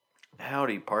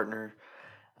Howdy, partner.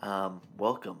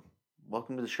 Welcome.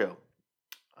 Welcome to the show.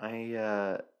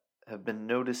 I have been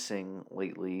noticing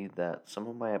lately that some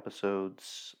of my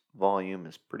episodes' volume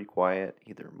is pretty quiet.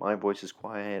 Either my voice is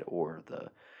quiet, or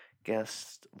the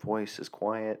guest voice is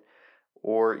quiet,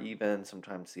 or even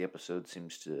sometimes the episode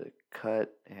seems to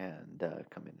cut and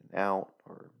come in and out,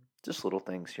 or just little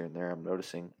things here and there. I'm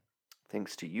noticing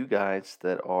thanks to you guys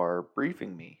that are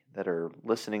briefing me, that are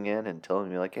listening in and telling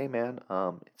me, like, hey man,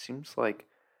 it seems like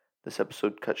this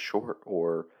episode cut short,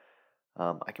 or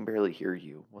I can barely hear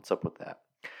you. What's up with that?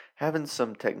 Having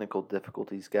some technical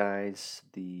difficulties, guys.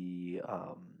 The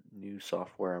new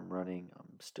software I'm running,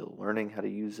 I'm still learning how to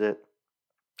use it.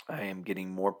 I am getting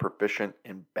more proficient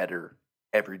and better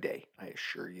every day, I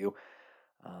assure you.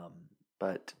 Um,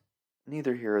 but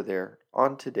neither here or there.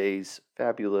 On today's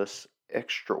fabulous,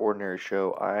 extraordinary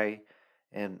show,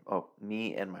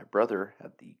 me and my brother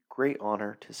had the great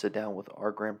honor to sit down with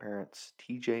our grandparents,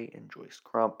 TJ and Joyce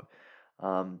Crump.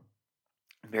 Um,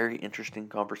 Very interesting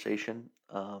conversation.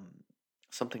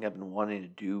 Something I've been wanting to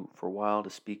do for a while, to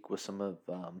speak with some of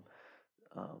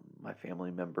my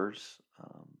family members,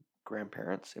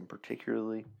 grandparents in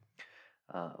particularly,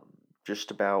 um,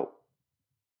 just about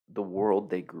the world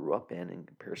they grew up in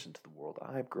comparison to the world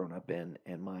I've grown up in,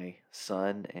 and my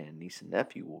son and niece and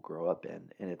nephew will grow up in.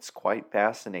 And it's quite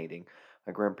fascinating.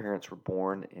 My grandparents were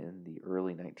born in the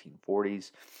early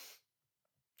 1940s,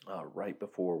 right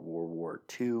before World War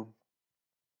II,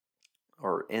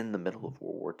 or in the middle of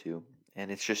World War II. And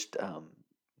it's just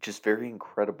very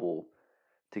incredible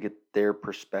to get their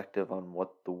perspective on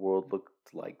what the world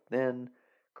looked like then,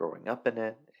 growing up in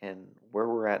it, and where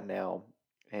we're at now.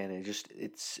 And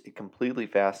it completely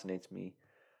fascinates me.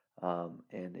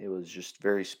 And it was just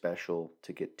very special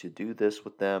to get to do this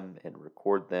with them and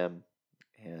record them.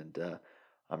 And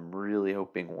I'm really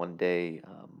hoping one day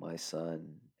my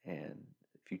son and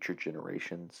future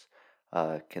generations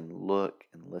can look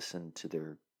and listen to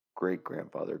their great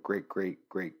grandfather, great great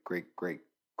great great great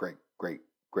great great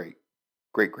great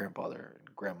great grandfather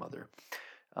and grandmother.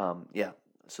 Yeah,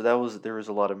 so there was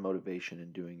a lot of motivation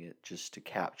in doing it, just to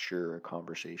capture a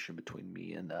conversation between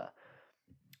me and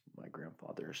my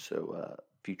grandfather, so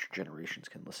future generations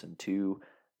can listen to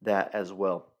that as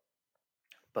well.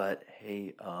 But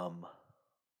hey,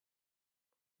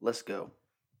 let's go.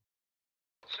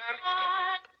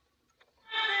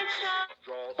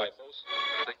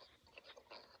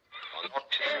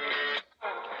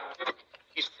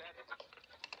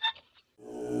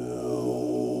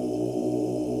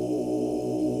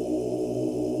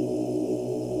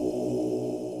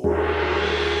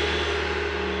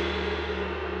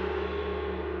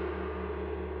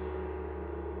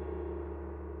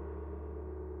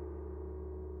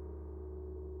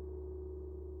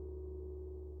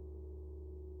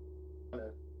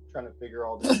 Trying to figure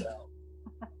all this out,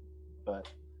 but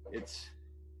it's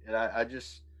and I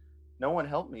just no one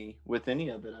helped me with any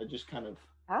of it. I just kind of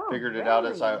figured it out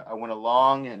as I went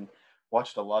along, and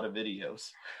watched a lot of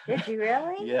videos. Did you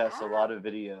really? Yes, a lot of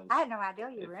videos. I had no idea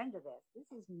you were into this.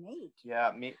 This is neat.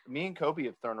 Yeah, me and Kobe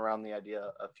have thrown around the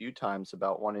idea a few times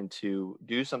about wanting to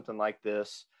do something like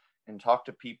this and talk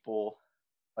to people.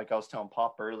 Like I was telling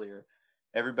Pop earlier,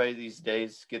 everybody these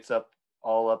days gets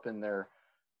all up in their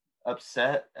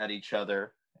upset at each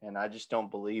other, and I just don't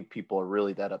believe people are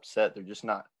really that upset. They're just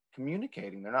not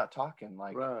communicating. They're not talking.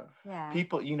 Like, Right. Yeah.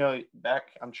 people,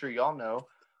 back, I'm sure y'all know,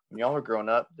 when y'all were growing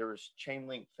up, there was chain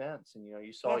link fence, and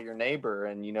you saw Yes. your neighbor,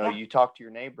 and Yeah. you talk to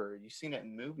your neighbor. You've seen it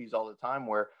in movies all the time,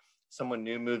 where someone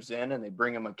new moves in and they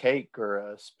bring them a cake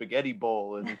or a spaghetti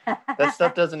bowl, and that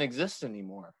stuff doesn't exist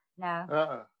anymore.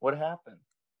 No. What happened?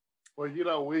 Well,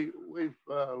 we've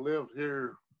lived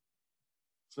here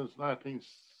since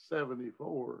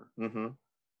 1974. Mm-hmm.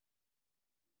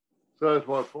 So that's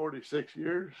what, 46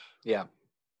 years? Yeah.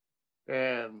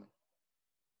 And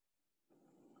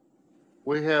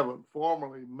we haven't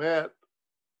formally met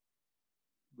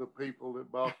the people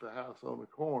that bought the house on the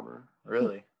corner.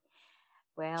 Really?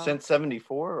 Well, Since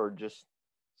 74, or just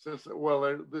This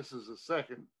is the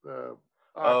second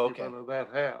occupant okay. of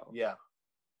that house. Yeah.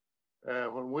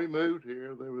 When we moved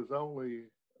here, there was only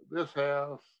this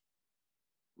house,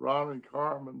 Ron and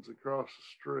Carmen's across the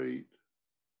street,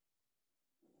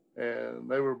 and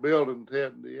they were building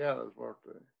Ted and Deanna's, weren't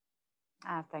they?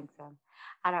 I think so.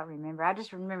 I don't remember. I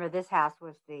just remember this house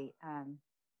was the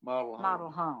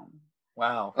model home.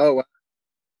 Wow. Oh, wow.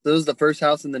 This was the first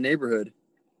house in the neighborhood.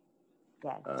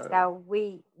 Yeah. So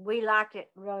we liked it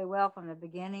really well from the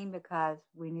beginning, because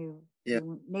we knew we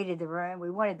needed the room. We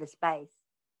wanted the space.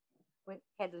 We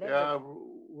had lived. Yeah.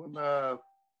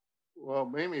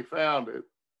 When Mimi found it,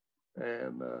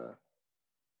 and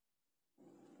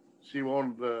she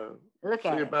wanted to Look see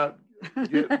at it. about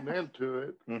getting into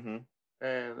it, Mm-hmm.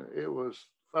 and it was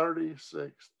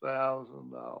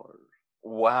 $36,000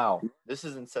 Wow. This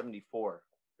is in 74.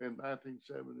 in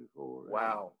 1974.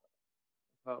 Wow.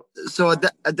 Oh, So at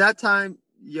that time,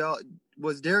 y'all,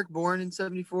 was Derek born in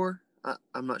 74?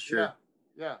 I'm not sure.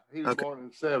 yeah, he was Okay. born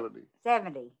in 70.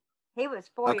 70. He was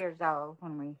 4 Okay. years old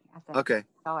when we, I think, Okay.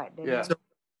 saw it, didn't Yeah. we? So,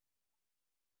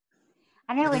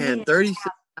 I knew we man, needed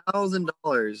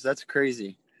 $36,000. That's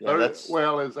crazy. Yeah, that's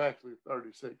Well, it's actually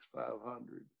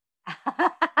 36,500.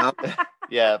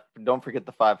 yeah. Don't forget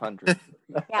the 500.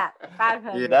 yeah,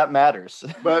 500. Yeah. That matters.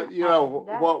 But you know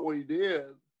That- what we did?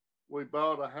 We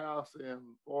bought a house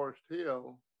in Forest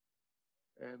Hill,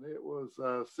 and it was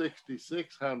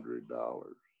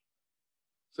 $6,600,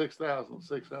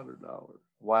 $6,600,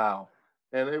 Wow.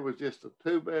 and it was just a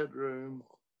 2-bedroom,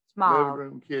 Small. living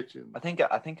room, kitchen. I think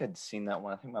I'd seen that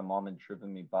one. I think my mom had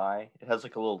driven me by. It has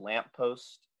like a little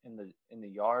lamppost in the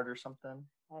yard or something.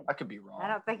 I could be wrong. I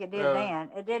don't think it did Yeah.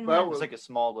 then. It didn't That It have, was like a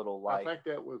small little I light. think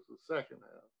that was the second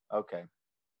house. Okay.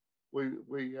 We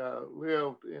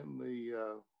lived in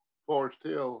the Forest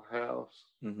Hill house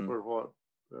Mhm. for what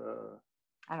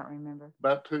I don't remember.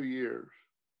 about 2 years.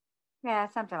 Yeah,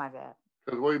 something like that.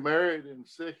 Because we married in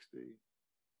 60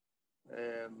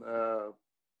 and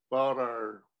bought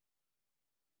or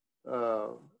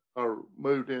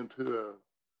moved into a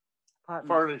Apartment.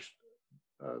 furnished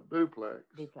duplex.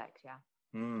 Duplex, yeah.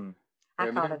 Mm. I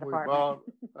And called then it we apartment.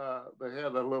 bought, they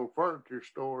had a little furniture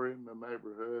store in the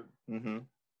neighborhood, Mm-hmm.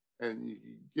 and you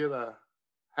could get a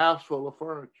house full of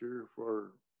furniture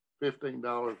for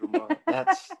 $15 a month.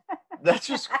 That's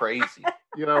just crazy.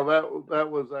 You know, that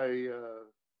was a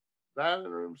dining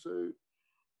room suite,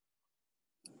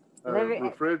 a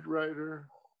refrigerator,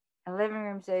 A living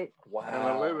room suite. Wow.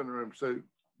 and a living room suite.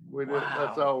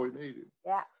 That's Wow. all we needed.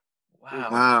 Yeah. Wow.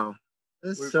 Wow.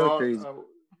 That's We so bought, crazy.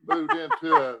 moved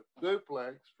into a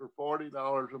duplex for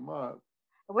 $40 a month.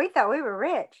 We thought we were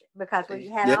rich because we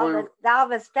had Yeah. all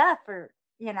the stuff for,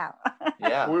 you know.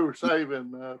 Yeah. We were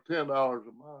saving $10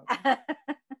 a month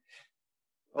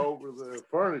over the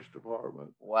furnished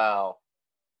apartment, Wow.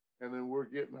 and then we're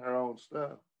getting our own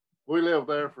stuff. We lived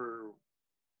there for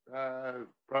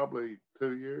probably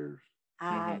 2 years.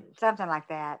 Something like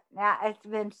that. Now, it's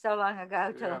been so long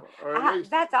ago. Yeah, or at least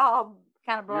That's all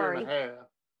kind of a year blurry. and a half.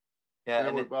 Yeah. And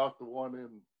And we bought the one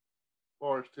in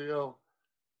Forest Hill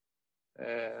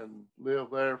and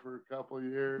lived there for a couple of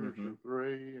years or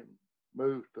 3 and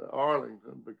moved to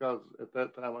Arlington because at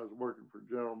that time I was working for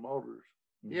General Motors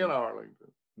in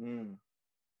Arlington. Mm.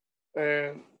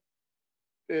 And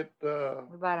it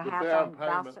We bought a the house down on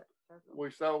payment, Circle. we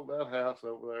sold that house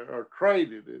over there or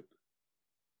traded it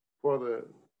for the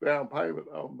down payment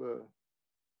on the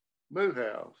new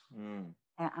house. Mm.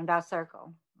 On Dawes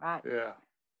Circle, right? Yeah.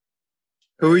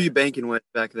 Who were you banking with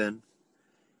back then?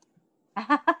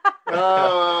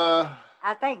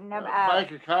 I think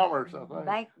Bank of Commerce, I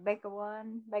think. Bank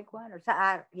One, or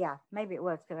so. Yeah, maybe it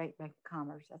was Bank of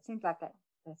Commerce. It seems like that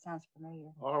sounds familiar.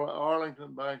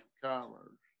 Arlington Bank of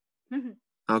Commerce.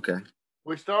 Okay.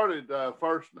 We started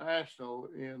First National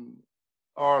in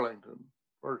Arlington,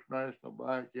 First National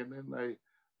Bank, and then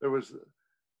there was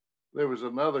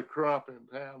another Crump in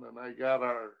town, and they got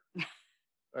our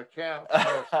account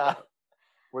messed up.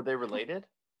 Were they related?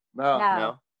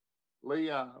 No,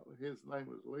 Leon. His name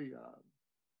was Leon.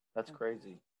 That's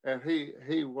crazy. And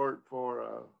he worked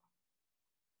for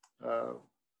a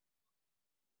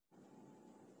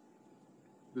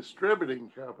distributing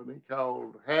company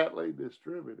called Hatley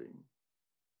Distributing,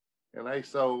 and they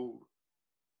sold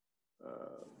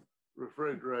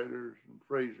refrigerators and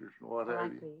freezers and what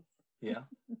have you. Yeah.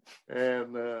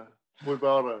 And we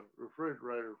bought a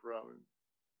refrigerator from him,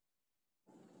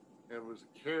 and it was a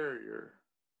Carrier.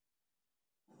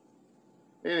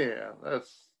 Anyhow,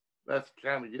 that's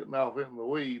kind of getting off in the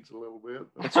weeds a little bit.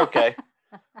 It's okay.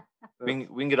 We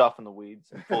can get off in the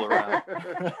weeds and pull around.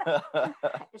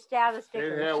 Just out of the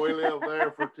stickers. Anyhow, we lived there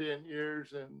for 10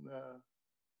 years, and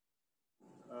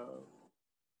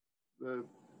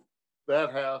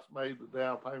that house made the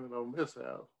down payment on this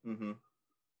house. Mm-hmm.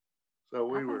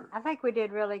 So I think we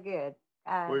did really good.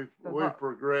 we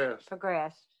progressed.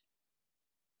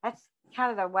 That's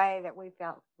kind of the way that we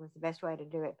felt was the best way to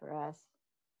do it for us,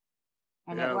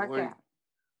 and it worked out.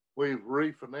 We've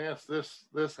refinanced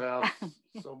this house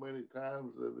so many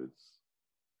times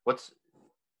that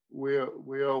we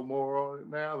owe more on it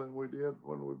now than we did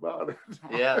when we bought it.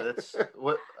 Yeah, that's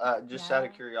what. Just out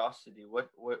of curiosity, what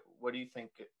do you think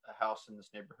a house in this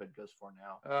neighborhood goes for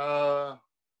now?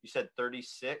 You said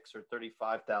 36 or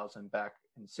 35,000 back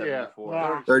in 74.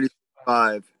 Yeah.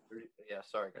 35. Yeah,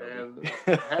 Sorry, Kobe.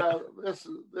 And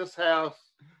this house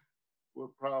would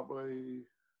probably,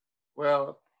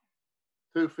 well,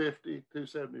 250,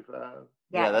 275.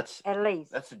 Yeah, that's at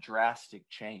least. That's a drastic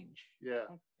change. Yeah.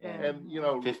 And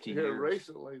And 50 here years.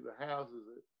 recently the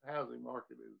housing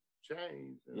market has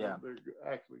changed, and they're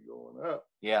actually going up.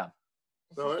 Yeah.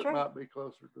 So it might be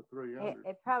closer to 300.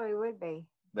 It probably would be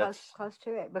close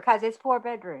to it because it's 4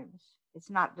 bedrooms. It's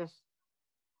not just.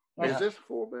 Is this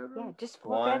 4 bedrooms? Yeah, just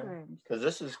 4 bedrooms. Because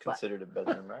this is considered a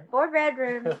bedroom, right? 4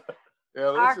 bedrooms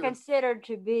are considered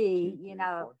to be,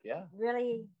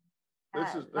 really.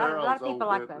 This is a lot of people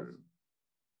like bedroom. those.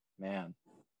 Man.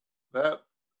 That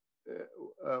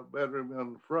bedroom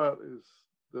in the front is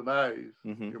Danae's.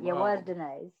 Mm-hmm. It was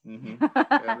Danae's. Mm-hmm.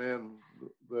 And then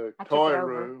the toy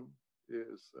room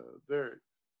is Derek.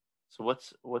 So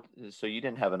so you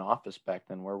didn't have an office back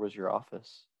then. Where was your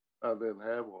office? I didn't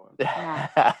have one. No.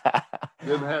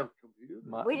 Didn't have a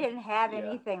computer. We didn't have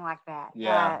anything like that.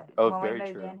 Yeah. When very we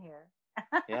moved true. in here.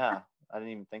 Yeah. I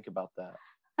didn't even think about that.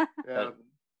 Yeah.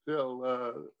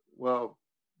 Till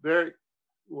Derek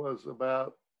was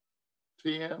about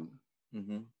 10.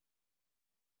 Mm-hmm.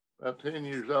 About 10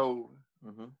 years old.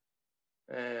 Mm-hmm.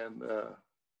 And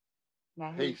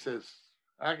he says,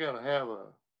 I gotta have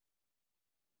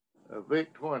a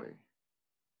VIC 20.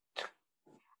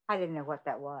 I didn't know what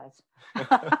that was.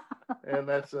 And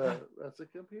that's a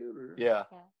computer. Yeah.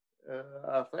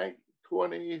 I think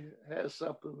 20 has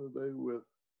something to do with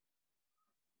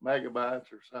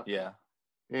megabytes or something. Yeah.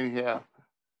 Anyhow,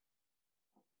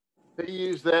 he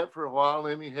used that for a while,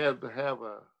 and he had to have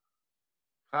a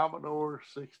Commodore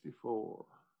 64.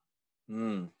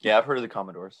 Yeah, I've heard of the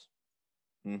Commodores.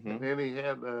 Mm-hmm. And then he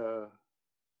had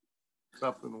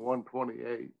something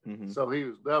 128. Mm-hmm. So he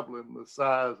was doubling the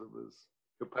size of his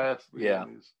capacity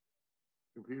in his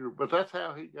computer. But that's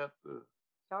how he got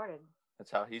started.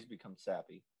 That's how he's become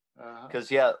savvy.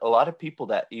 Because a lot of people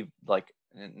that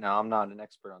now I'm not an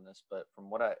expert on this, but from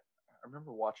what I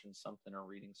remember watching something or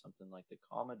reading something like the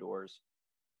Commodores,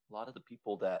 a lot of the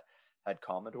people that had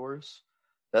Commodores,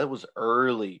 that was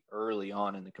early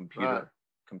on in the computer,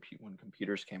 when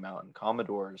computers came out, and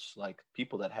Commodores, like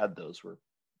people that had those were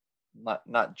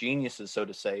not geniuses, so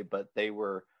to say, but they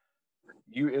were.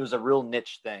 It was a real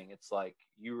niche thing. It's like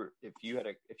if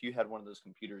you had one of those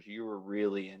computers, you were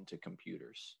really into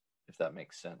computers, if that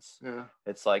makes sense. Yeah.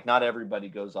 It's like not everybody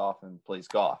goes off and plays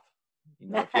golf.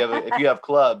 If you have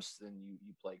clubs, then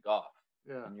you play golf.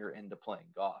 Yeah. And you're into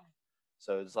playing golf.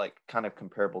 So it's like kind of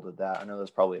comparable to that. I know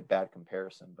that's probably a bad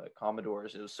comparison, but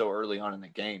Commodores, it was so early on in the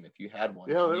game. If you had one,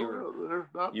 there's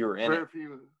not you were in very it.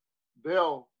 few.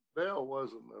 Dell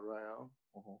wasn't around.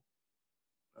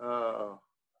 Uh-huh.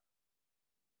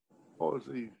 What was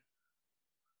he?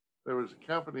 There was a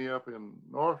company up in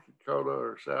North Dakota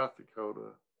or South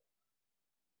Dakota,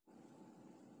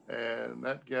 and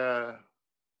that guy,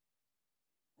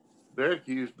 Derek,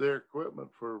 used their equipment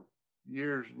for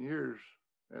years and years,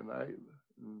 and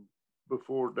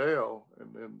before Dell,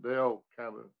 and then Dell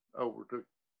kind of overtook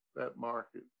that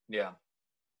market. Yeah.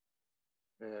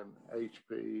 And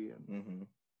HP and. Mm-hmm.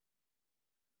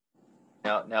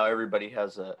 Now everybody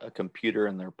has a computer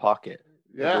in their pocket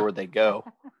everywhere they go.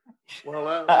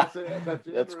 Well, that's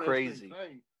that's crazy.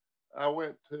 Thing. I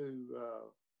went to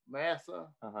NASA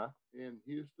in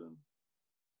Houston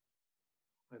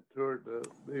and toured the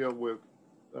deal with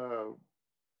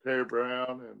Terry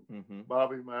Brown and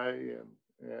Bobby May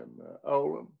and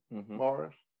Olin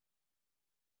Morris.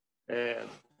 And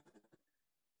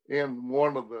in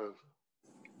one of the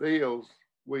deals,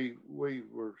 we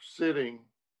were sitting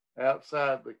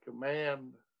outside the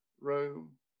command room.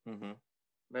 Mm-hmm.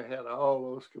 They had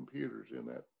all those computers in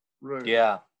that room.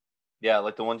 Yeah,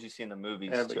 like the ones you see in the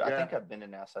movies too. I think I've been to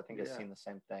NASA. I think I've seen the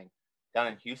same thing down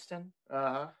in Houston.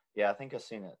 Yeah, I think I've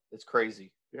seen it. It's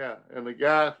crazy. Yeah, and the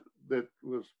guy that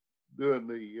was doing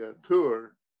the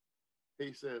tour,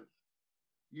 he said,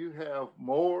 "You have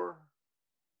more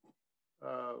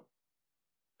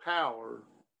power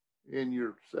in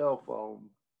your cell phone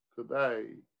today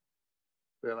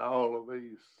than all of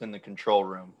these." In the control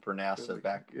room for NASA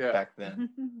back then.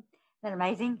 Isn't that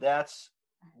amazing? That's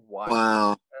wild.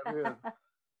 Wow.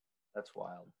 That's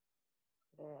wild.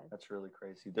 Yeah. That's really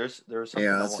crazy. There's something.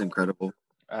 Yeah, that's incredible.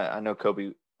 I know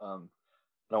Kobe. I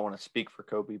don't want to speak for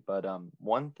Kobe, but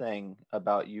one thing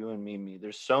about you and Mimi,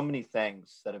 there's so many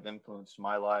things that have influenced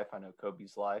my life. I know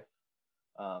Kobe's life.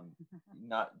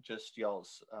 Not just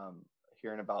y'all's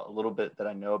hearing about a little bit that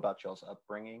I know about y'all's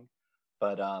upbringing,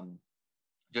 but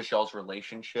just y'all's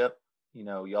relationship.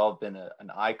 Y'all have been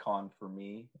an icon for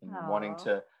me and wanting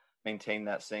to maintain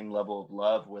that same level of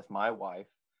love with my wife.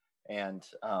 and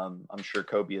I'm sure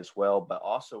Kobe as well. But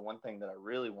also one thing that I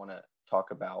really want to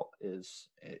talk about is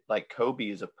like Kobe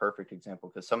is a perfect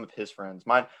example because some of his friends,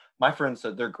 my friends,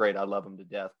 they're great. I love them to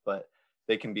death, but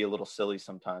they can be a little silly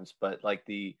sometimes. But like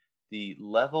the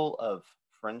level of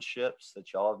friendships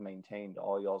that y'all have maintained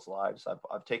all y'all's lives,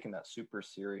 I've taken that super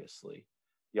seriously.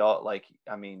 Y'all, like,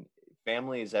 I mean,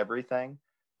 family is everything,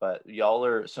 but y'all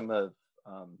are some of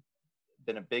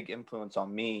been a big influence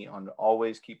on me on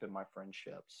always keeping my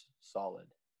friendships solid.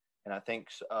 And I think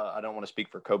I don't want to speak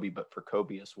for Kobe, but for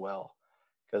Kobe as well,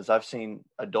 because I've seen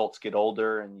adults get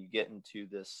older and you get into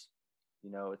this, I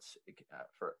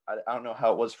don't know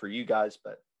how it was for you guys,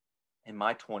 but in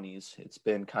my 20s, it's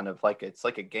been kind of like it's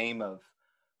like a game of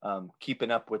keeping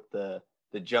up with the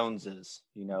Joneses,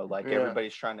 like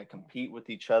everybody's trying to compete with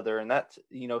each other, and that's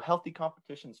healthy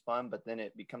competition's fun, but then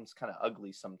it becomes kind of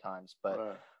ugly sometimes.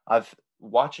 But I've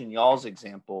watching y'all's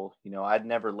example, I'd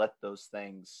never let those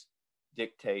things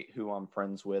dictate who I'm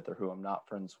friends with or who I'm not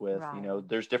friends with. Right.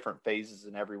 There's different phases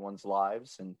in everyone's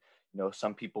lives, and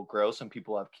some people grow, some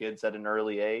people have kids at an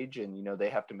early age, and they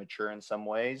have to mature in some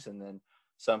ways, and then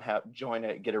some have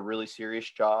get a really serious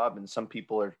job, and some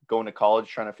people are going to college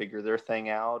trying to figure their thing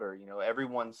out, or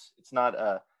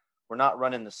we're not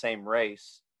running the same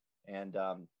race. And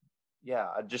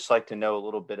I'd just like to know a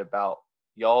little bit about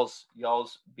y'all's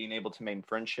being able to maintain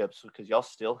friendships, because y'all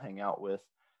still hang out with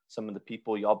some of the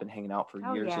people y'all been hanging out for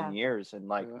years and years, and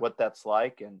what that's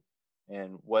like,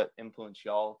 and what influenced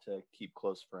y'all to keep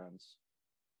close friends.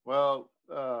 Well,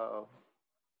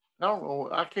 I don't know.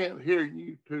 I can't hear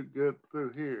you too good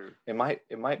through here. It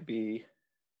might be.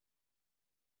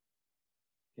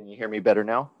 Can you hear me better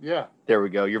now? Yeah. There we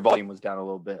go. Your volume was down a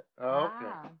little bit. Oh, okay.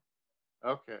 Wow.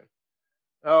 Okay.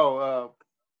 Oh,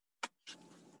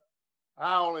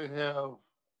 I only have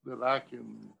that I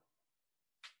can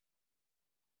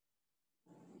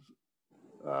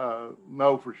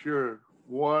know for sure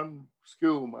one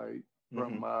schoolmate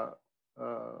from my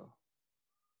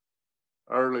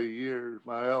early years,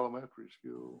 my elementary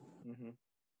school,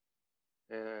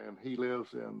 and he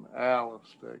lives in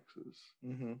Alice, Texas,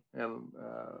 and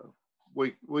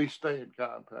we stay in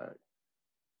contact.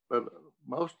 But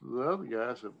most of the other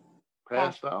guys have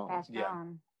passed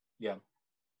on. Yeah.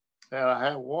 And I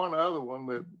have one other one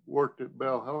that worked at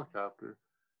Bell Helicopter,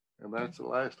 and that's the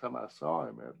last time I saw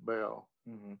him at Bell.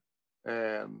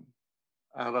 And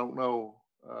I don't know.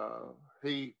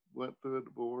 He went through a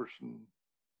divorce and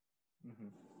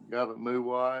got a new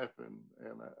wife,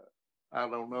 and I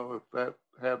don't know if that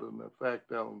had an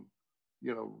effect on,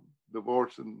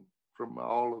 divorcing from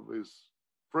all of his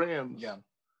friends,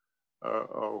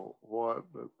 or what.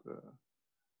 But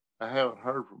I haven't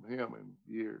heard from him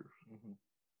in years.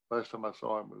 Last time I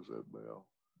saw him was at Bell.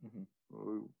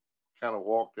 We kind of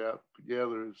walked out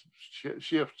together as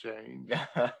shift change.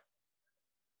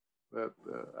 But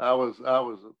I was that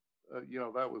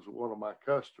was one of my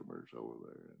customers over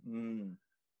there, and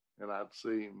I'd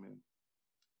see him, and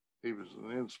he was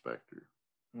an inspector.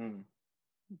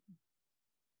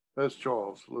 That's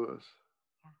Charles Lewis.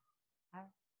 I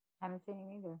haven't seen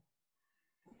him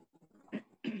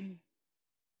either.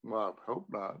 Well, I hope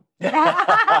not.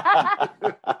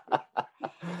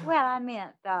 Well, I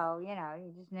meant though,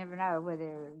 you just never know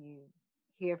whether you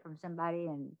hear from somebody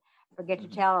and forget to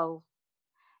tell.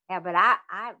 Yeah, but I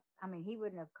mean, he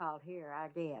wouldn't have called here, I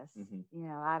guess.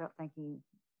 I don't think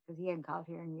because he hadn't called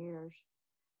here in years.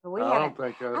 But we haven't.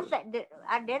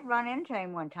 I did run into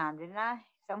him one time, didn't I?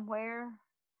 Somewhere.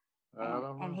 I don't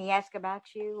know. And he asked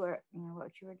about you, or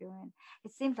what you were doing.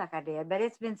 It seems like I did, but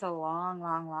it's been so long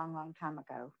time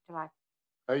ago.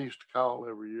 I used to call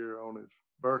every year on his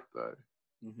birthday.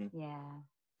 Yeah,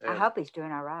 and I hope he's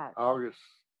doing all right. August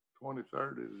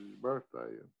 23rd is his birthday,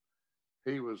 and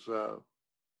he was.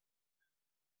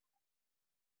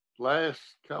 Last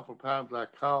couple of times I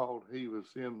called, he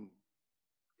was in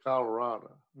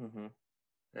Colorado,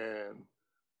 and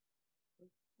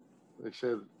they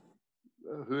said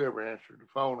whoever answered the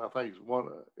phone, I think it's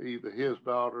either his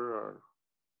daughter or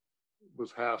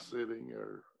was house sitting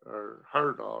or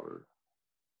her daughter,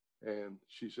 and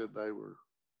she said they were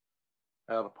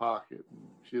out of pocket, and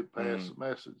she had passed the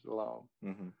message along.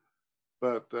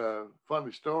 But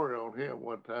funny story on him.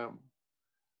 One time,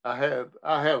 I had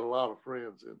a lot of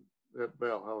friends at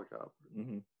Bell Helicopter,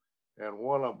 and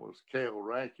one of them was Cale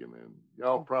Rankin, and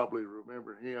y'all probably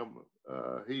remember him.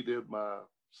 He did my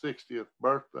 60th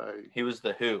birthday. He was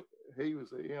the who? He was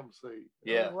the MC.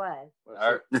 Yeah, he was.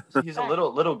 He's a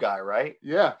little guy, right?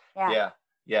 Yeah.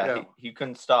 He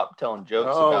couldn't stop telling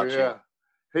jokes about you.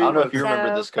 I don't know if you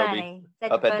remember this, Kobe.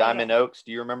 Up at Diamond Oaks,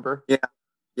 do you remember?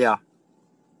 Yeah.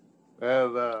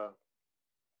 And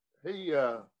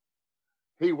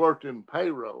he worked in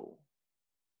payroll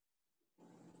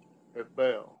at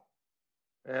Bell,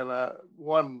 and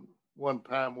one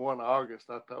time, one August,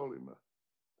 I told him,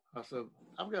 I said,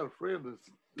 I've got a friend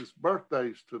that's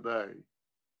birthday's today,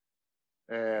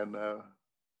 and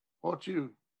won't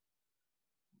you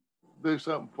do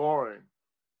something for him?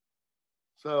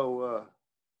 So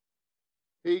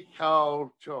he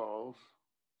called Charles.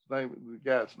 The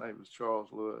guy's name is Charles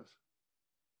Lewis.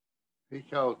 He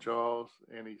called Charles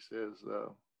and he says,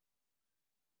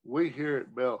 we here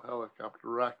at Bell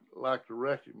Helicopter like to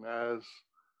recognize,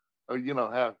 you know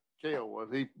how Cale was.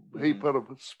 He put a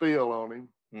spiel on him.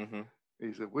 Mm-hmm.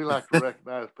 He said, we like to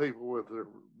recognize people with their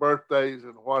birthdays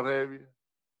and what have you.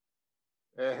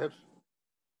 And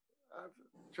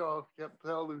Charles kept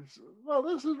telling him, well,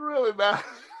 this is really nice.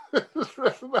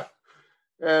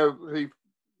 And he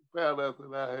found out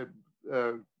that I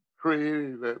had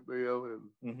created that deal,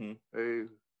 and he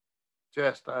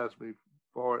chastised me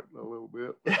for it a little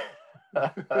bit.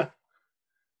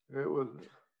 It was,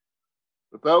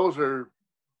 but those are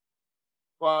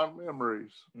fond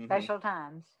memories. Special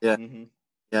times. Yeah. Mm-hmm.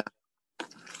 Yeah.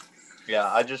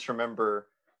 Yeah, I just remember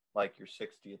like your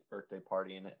 60th birthday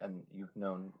party, and you've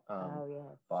known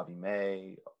Bobby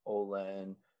May,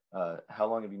 Olin. How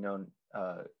long have you known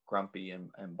Grumpy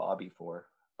and Bobby for?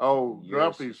 Oh, Years.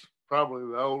 Grumpy's probably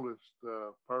the oldest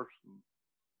person.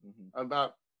 I'm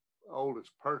not the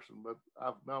oldest person, but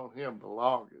I've known him the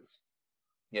longest.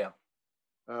 Yeah.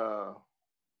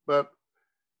 But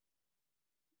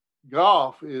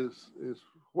golf is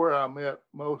where I met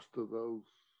most of those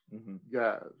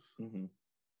guys.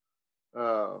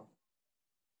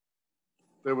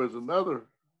 There was another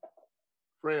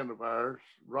friend of ours,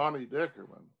 Ronnie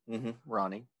Dickerman,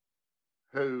 Ronnie,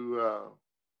 who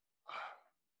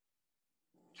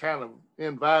kind of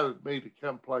invited me to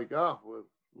come play golf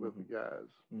with the guys.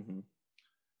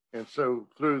 And so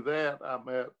through that, I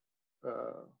met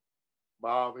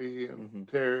Bobby and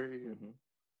Terry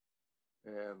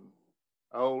and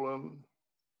Olin,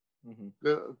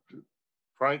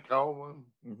 Frank Coleman,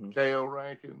 Cale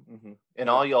Rankin. And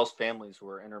all y'all's families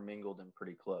were intermingled and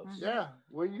pretty close. Yeah,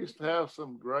 we used to have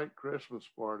some great Christmas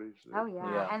parties. Oh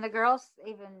yeah, and the girls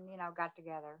even got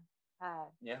together.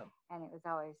 Yeah, and it was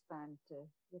always fun to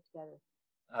get together.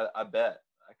 I bet.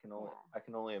 I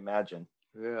can only imagine.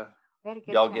 Yeah,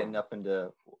 y'all getting up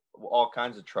into all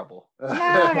kinds of trouble.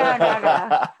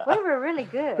 No. We were really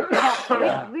good.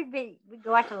 We'd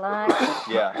go out to lunch.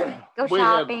 Yeah. Go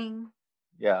shopping.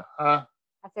 Yeah.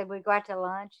 I said we'd go out to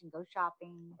lunch and go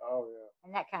shopping. Oh yeah.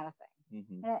 And that kind of thing.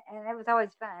 And it was always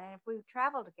fun. And if we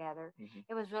traveled together,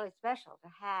 it was really special to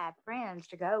have friends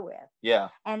to go with. Yeah.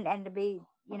 And to be,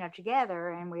 together,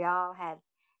 and we all had,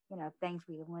 things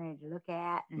we wanted to look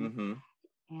at, and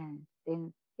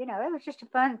then, it was just a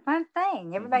fun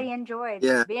thing. Everybody enjoyed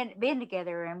being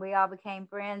together, and we all became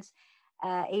friends,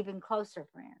 even closer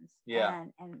friends. Yeah.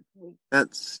 And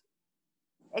that's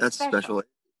special.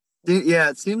 Yeah,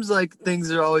 it seems like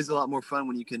things are always a lot more fun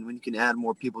when you can add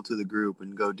more people to the group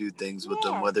and go do things with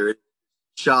them, whether it's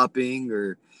shopping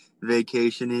or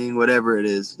vacationing, whatever it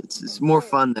is. It's more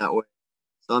fun that way.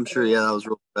 So I'm sure, that was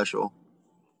real special.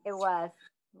 It was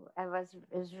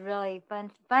really fun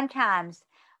times.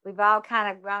 We've all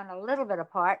kind of grown a little bit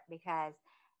apart because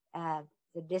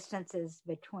the distances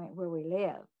between where we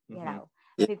live,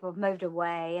 people have moved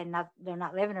away and they're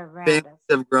not living around us. Families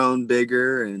have grown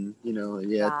bigger, and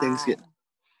things get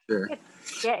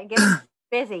get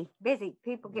busy.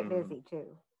 People get busy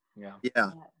too.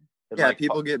 Yeah.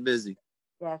 People get busy.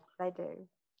 Yes, they do.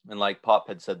 And like Pop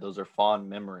had said, those are fond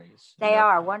memories. They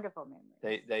are wonderful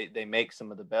memories. They make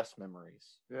some of the best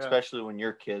memories, especially when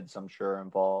your kids, I'm sure, are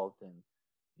involved, and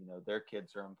their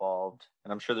kids are involved,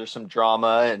 and I'm sure there's some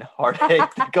drama and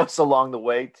heartache that goes along the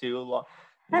way too.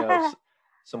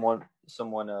 Someone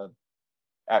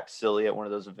acts silly at one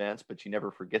of those events, but you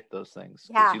never forget those things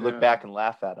because you look back and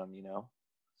laugh at them.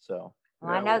 So.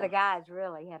 Well, I know the guys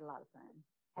really had a lot of fun.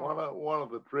 One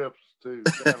of the trips to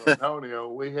San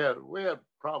Antonio, we had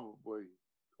probably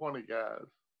 20 guys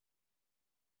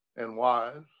and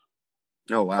wives.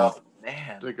 Oh wow,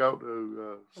 man! To go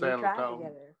to San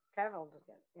Antonio, traveled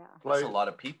together. Yeah, that's a lot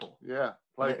of people. Yeah,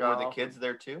 were the kids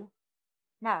there too?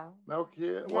 No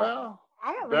kid. No. Well,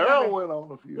 I don't Daryl remember. went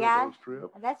on a few of those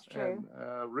trips. That's true.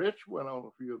 And Rich went on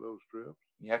a few of those trips.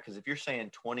 Yeah, because if you're saying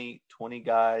 20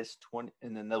 guys, 20,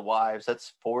 and then the wives,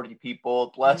 that's 40 people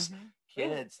plus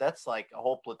kids. That's like a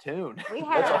whole platoon.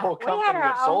 That's a whole company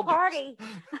of soldiers. Party.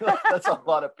 That's a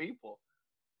lot of people.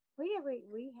 We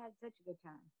had such a good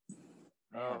time.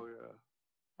 Oh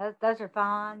yeah. Those are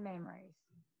fond memories.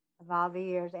 of all the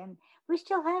years, and we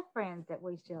still have friends that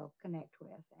we still connect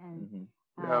with. And Mm-hmm.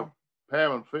 Yeah,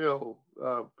 Pam and Phil.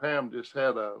 Pam just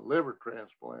had a liver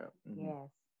transplant, Mm-hmm. yes,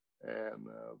 and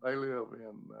they live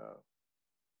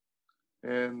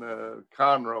in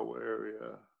Conroe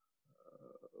area.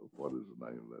 What is the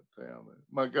name of that town?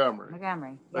 Montgomery.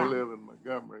 Montgomery. They Yeah, live in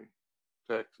Montgomery,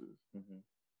 Texas, Mm-hmm.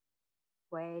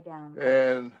 way down.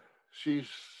 and she's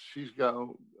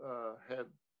gone had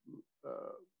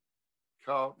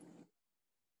caught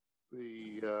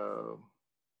the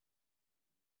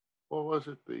what was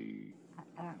it, the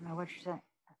I don't know what you're saying.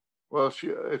 well,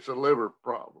 it's a liver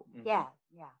problem, Mm-hmm. Yeah,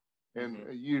 yeah, and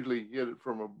usually you get it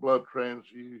from a blood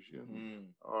transfusion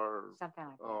Mm. or something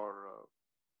like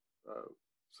that.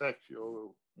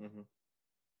 sexual. Mm-hmm.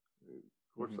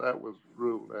 Of course, that was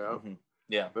ruled out. Mm-hmm.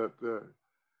 Yeah. But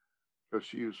because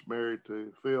she was married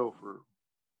to Phil for,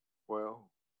 well,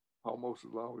 almost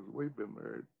as long as we've been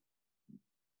married,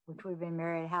 Which we've been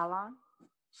married how long?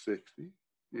 60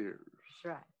 years. That's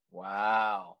right.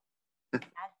 Wow. I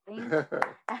think But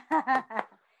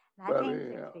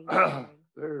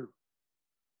 1960.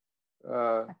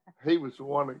 yeah, he was the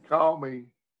one that called me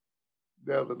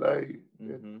the other day,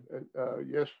 Mm-hmm.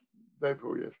 day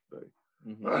before yesterday,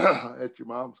 Mm-hmm. at your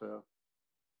mom's house.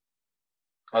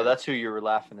 Oh, that's who you were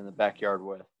laughing in the backyard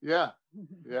with. Yeah,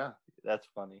 yeah, That's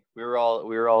funny. We were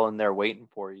all in there waiting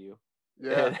for you.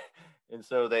 yeah. And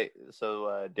so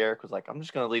Derek was like, I'm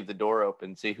just gonna leave the door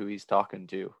open, see who he's talking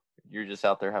to. You're just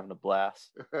out there having a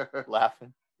blast,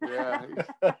 laughing. Yeah,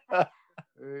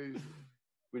 he's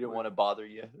We didn't want to bother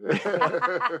you.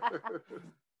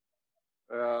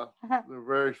 they're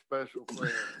very special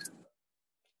friends.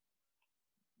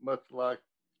 Much like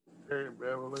Harry and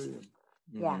Beverly and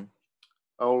Yeah.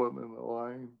 Olin and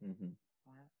Elaine. Mm-hmm.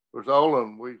 Of course,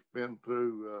 Olin, we've been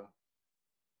through,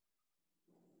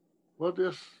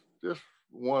 just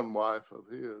one wife of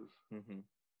his. Mm-hmm.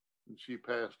 And she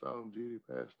passed on, Judy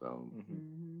passed on. Mm-hmm.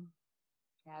 Mm-hmm.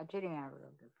 Yeah, Judy and I were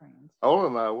real good friends.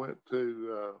 Olin and I went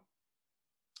to,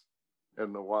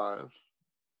 and the wives,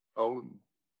 Olin,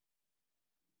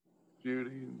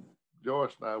 Judy, and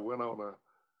Joyce and I went on a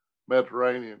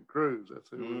Mediterranean cruise. That's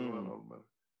who we went on.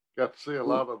 Got to see a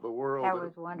lot of the world That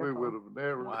was wonderful. we would have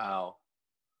never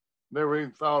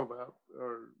even thought about,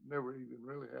 or never even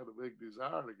really had a big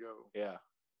desire to go. Yeah.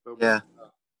 But Yeah. we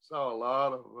saw a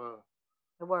lot of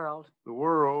The world.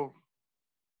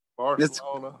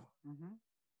 Barcelona, Mm-hmm.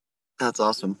 That's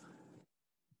awesome.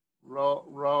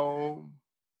 Rome.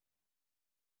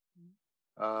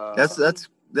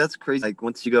 That's crazy. Like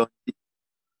once you go.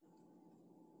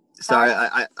 Sorry,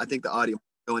 I think the audio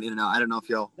going in and out. I don't know if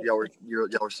y'all were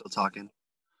still talking.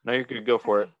 No, you could go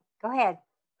for it. Go ahead.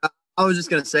 I was just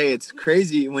gonna say it's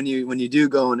crazy when you do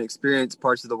go and experience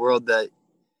parts of the world that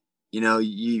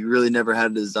you really never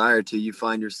had a desire to. You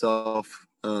find yourself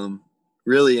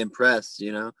really impressed.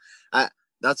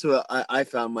 That's what I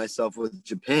found myself with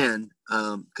Japan,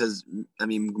 because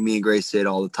me and Grace say it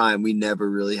all the time. We never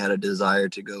really had a desire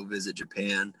to go visit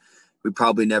Japan. We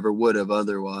probably never would have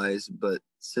otherwise, but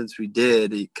since we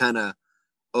did, it kind of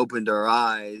opened our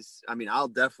eyes. I'll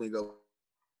definitely go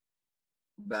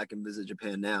back and visit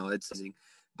Japan now. It's amazing.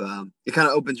 But it kind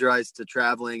of opens your eyes to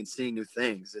traveling and seeing new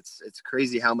things. It's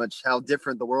crazy how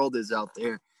different the world is out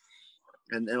there,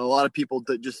 and a lot of people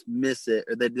just miss it,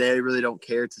 or they really don't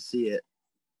care to see it.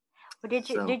 Well, did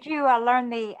you learn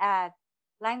the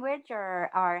language,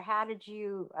 or how did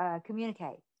you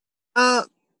communicate? That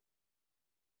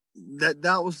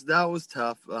was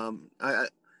tough.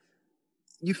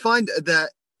 You find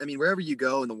that wherever you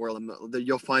go in the world,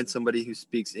 you'll find somebody who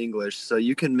speaks English, so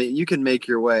you can make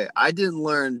your way. I didn't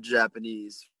learn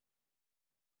Japanese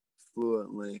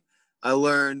fluently. I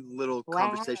learned little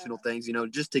conversational things,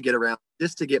 just to get around,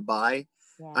 just to get by.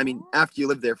 Yeah. After you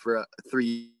live there for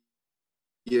 3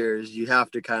 years, you have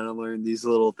to kind of learn these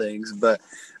little things. But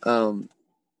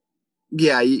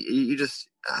you just,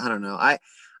 I don't know.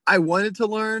 I wanted to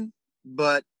learn,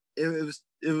 but it was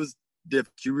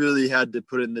difficult. You really had to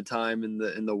put in the time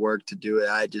and the work to do it.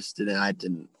 I just didn't.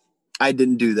 I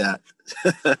didn't do that.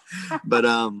 But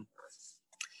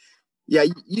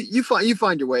you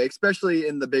find your way, especially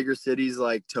in the bigger cities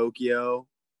like Tokyo.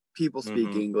 People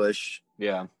speak English.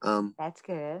 Yeah. That's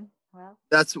good. Well,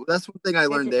 that's one thing I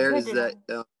learned there is that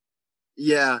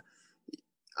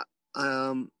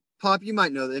Pop, you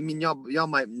might know that. Y'all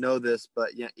might know this,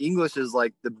 but yeah, English is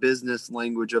like the business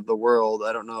language of the world.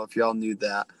 I don't know if y'all knew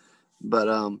that, but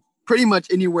pretty much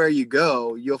anywhere you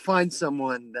go, you'll find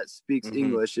someone that speaks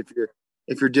English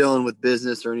if you're dealing with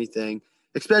business or anything,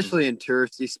 especially in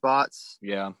touristy spots.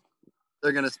 Yeah,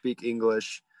 they're gonna speak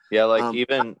English. Yeah, like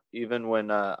even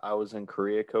when I was in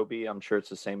Korea, Kobe, I'm sure it's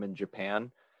the same in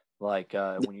Japan. Like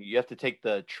when you have to take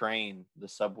the train, the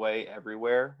subway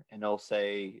everywhere, and it'll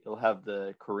have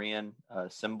the Korean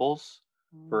symbols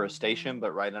for a station,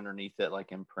 but right underneath it,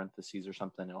 like in parentheses or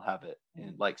something, it'll have it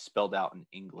in, like spelled out in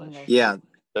English. Yeah,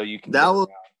 so you can that get was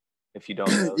around if you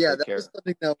don't know yeah, the that was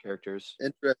something that was characters.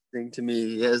 interesting to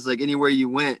me. Yeah, it's like anywhere you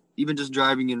went, even just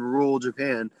driving in rural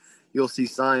Japan, you'll see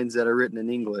signs that are written in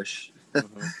English.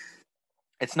 Mm-hmm.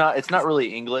 It's not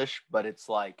really English, but it's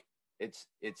like it's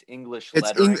English It's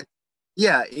lettering.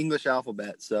 Yeah, English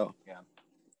alphabet. So yeah,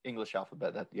 English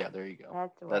alphabet. There you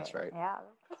go. That's right. Yeah,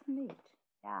 that's neat.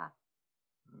 Yeah.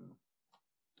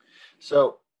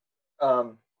 So,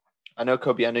 I know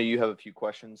Kobe. I know you have a few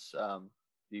questions.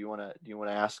 Do you want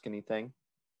to ask anything?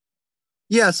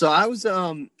 Yeah, so I was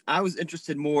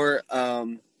interested more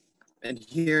in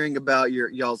hearing about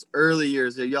y'all's early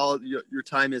years, your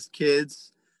time as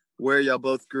kids, where y'all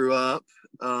both grew up,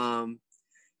 and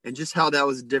just how that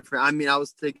was different. I mean, I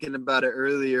was thinking about it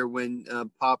earlier when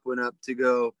Pop went up to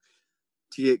go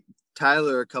to get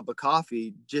Tyler a cup of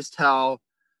coffee, just how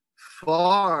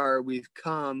far we've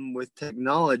come with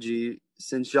technology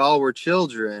since y'all were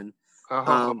children.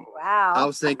 Wow. I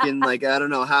was thinking, like, I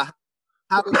don't know how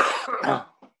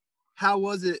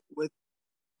was it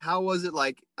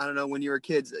like, I don't know, when you were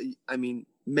kids? I mean,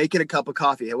 making a cup of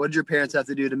coffee. What did your parents have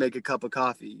to do to make a cup of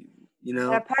coffee? You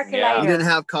know, a percolator. You didn't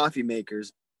have coffee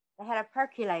makers. They had a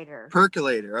percolator.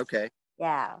 Percolator, okay.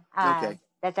 Yeah. Okay.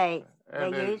 That they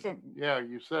use it. Yeah,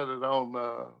 you set it on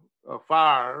a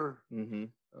fire, mm-hmm.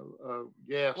 a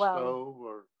gas stove,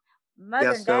 or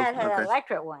Mother and Dad had an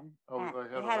electric one.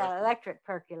 They had an electric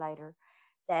percolator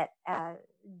that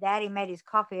Daddy made his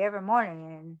coffee every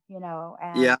morning, and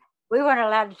and we weren't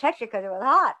allowed to touch it because it was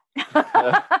hot.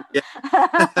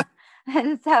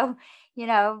 And so,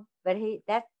 but he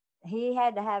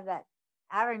had to have that.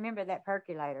 I remember that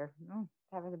percolator.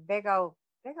 That was a big old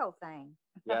thing.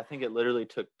 Yeah, I think it literally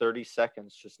took 30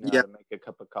 seconds just now to make a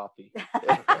cup of coffee.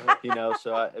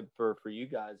 So for you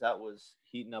guys, that was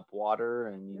heating up water,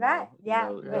 and you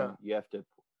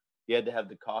had to have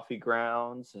the coffee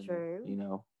grounds, and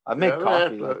True. I made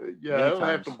coffee. It'll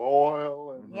have to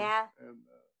boil and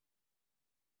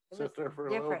sit there for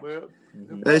a little bit.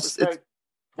 Mm-hmm. It take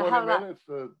 20 minutes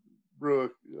to brew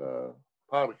a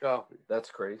pot of coffee. That's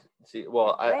crazy. See,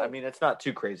 well, I mean, it's not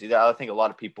too crazy. I think a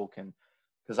lot of people can,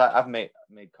 because I've made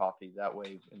coffee that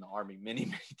way in the Army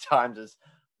many times. Is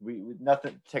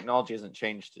nothing, technology hasn't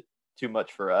changed too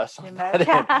much for us.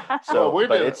 So we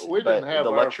didn't have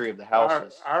the luxury of the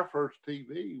houses. Our first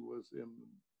TV was in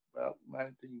about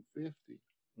 1950.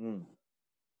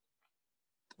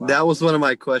 Wow. That was one of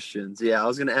my questions. Yeah, I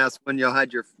was going to ask when you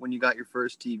got your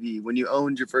first TV, when you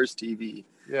owned your first TV.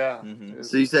 Yeah. Mm-hmm.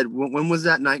 So you said when was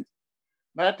that?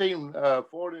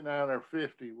 1949 or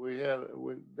 50.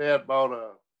 Dad bought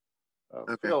a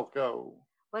Philco.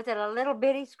 Was it a little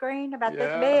bitty screen about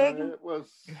this big? It was.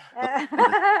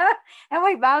 And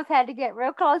we both had to get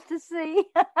real close to see.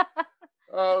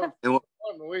 The one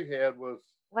we had was.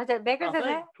 Was it bigger than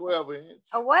that? 12 inch.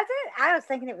 Oh, was it? I was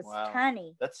thinking it was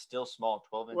tiny. That's still small.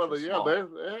 12 inches. Well, small. they had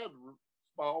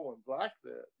small ones like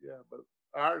that. Yeah, but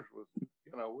ours was.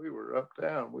 We were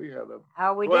uptown. We had a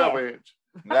 12 inch.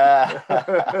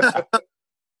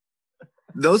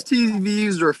 Those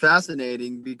TVs were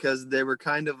fascinating because they were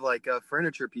kind of like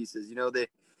furniture pieces.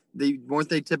 They weren't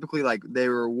typically like they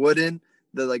were wooden.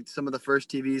 Like some of the first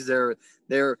TVs,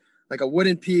 they're like a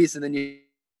wooden piece, and then you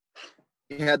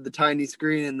had the tiny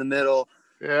screen in the middle.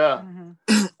 Yeah, and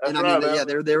I mean,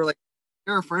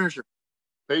 they were furniture.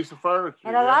 Piece of furniture.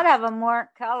 And a lot of them weren't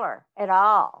color at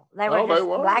all. They were just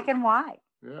black and white.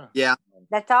 Yeah.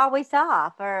 That's all we saw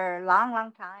for a long,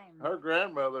 long time. Her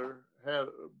grandmother had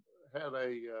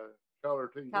a color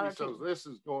TV, so this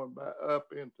is going back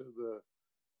up into the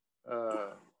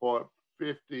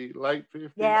late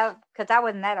 50s. Yeah, because I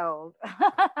wasn't that old.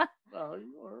 No,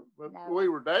 you weren't, but we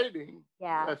were dating.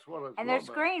 Yeah, that's what it's. And their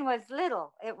screen was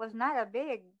little. It was not a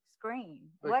big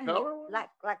screen. The color one? I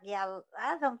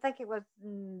don't think it was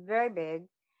very big.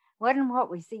 Wasn't what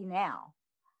we see now,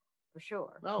 for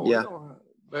sure. No,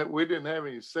 we didn't have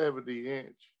any 70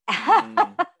 inch.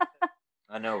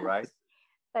 I know, right?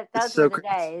 But those were the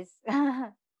days.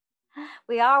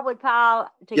 We all would pile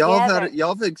together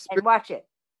and watch it.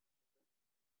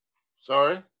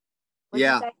 Sorry?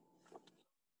 Yeah.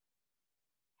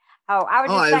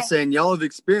 I was saying y'all have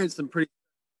experienced some pretty.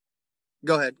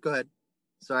 Go ahead.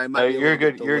 Sorry, you're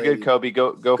good. You're good, Kobe.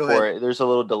 Go for it. There's a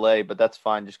little delay, but that's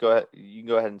fine. Just go ahead. You can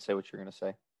go ahead and say what you're going to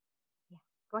say. Yeah,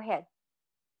 go ahead.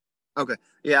 Okay.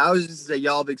 Yeah, I was just say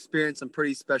y'all have experienced some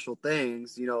pretty special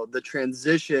things. The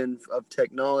transition of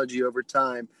technology over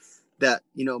time. That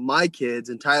my kids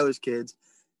and Tyler's kids,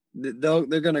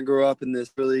 they're gonna grow up in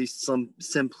this really some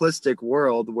simplistic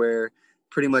world where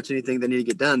pretty much anything they need to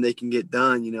get done, they can get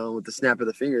done. With the snap of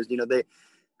the fingers.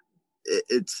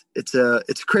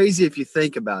 It's crazy if you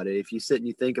think about it. If you sit and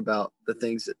you think about the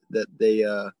things that they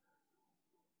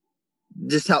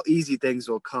just how easy things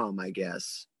will come, I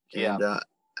guess. Yeah.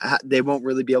 And they won't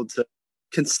really be able to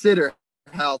consider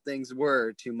how things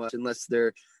were too much unless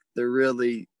they're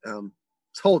really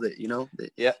told it.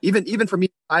 Yeah. Even for me,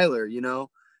 Tyler,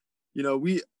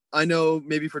 I know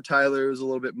maybe for Tyler it was a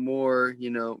little bit more,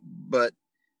 but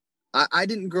I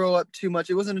didn't grow up too much.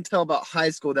 It wasn't until about high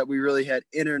school that we really had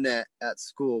internet at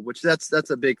school, which that's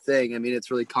a big thing. I mean,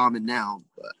 it's really common now,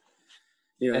 but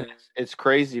and it's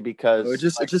crazy because it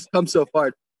just comes so far.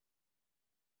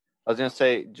 I was gonna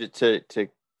say, to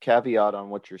caveat on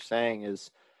what you're saying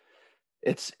is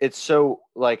it's so,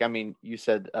 like, I mean, you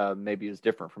said maybe it's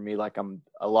different for me, like I'm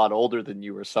a lot older than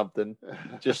you or something.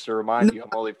 Just to remind you, I'm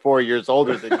only 4 years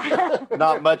older than you.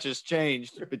 Not much has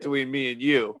changed between me and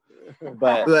you.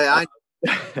 But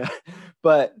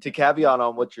but to caveat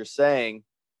on what you're saying,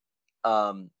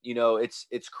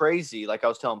 it's crazy. Like I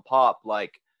was telling Pop,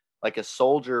 like a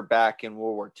soldier back in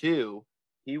World War II,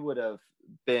 he would have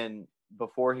been,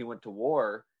 before he went to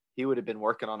war, he would have been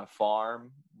working on a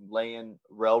farm, laying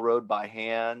railroad by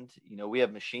hand. We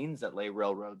have machines that lay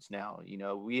railroads now.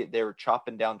 They were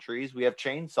chopping down trees. We have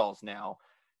chainsaws now.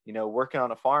 Working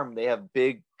on a farm, they have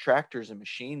big tractors and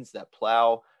machines that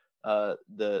plow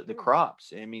the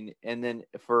crops. I mean, and then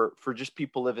for just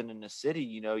people living in a city,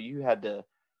 you had to,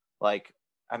 like,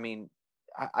 I mean,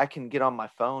 I can get on my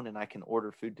phone and I can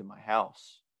order food to my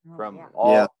house from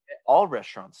all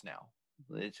restaurants now.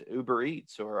 It's Uber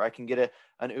Eats, or I can get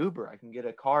an Uber. I can get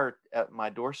a car at my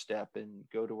doorstep and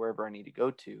go to wherever I need to go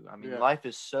to. I mean, life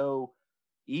is so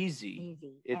easy.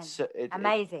 It's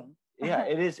amazing.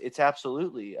 It is. It's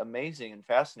absolutely amazing and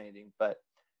fascinating. But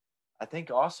I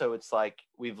think also it's like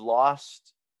we've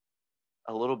lost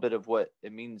a little bit of what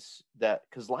it means, that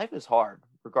because life is hard,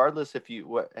 regardless if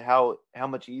how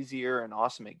much easier and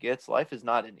awesome it gets. Life is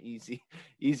not an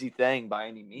easy thing by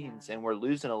any means, and we're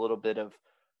losing a little bit of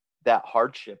that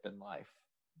hardship in life.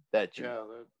 That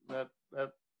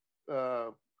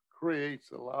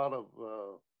creates a lot of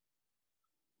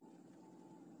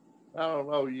I don't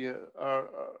know.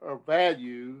 Our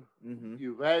value. Mm-hmm.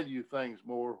 You value things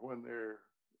more when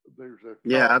there's a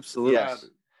absolutely. Yes.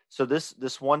 So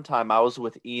this one time I was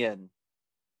with Ian,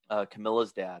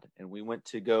 Camilla's dad, and we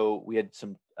had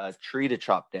some tree to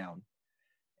chop down,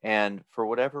 and for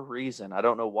whatever reason, I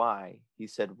don't know why, he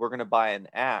said, we're going to buy an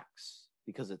axe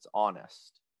because it's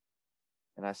honest.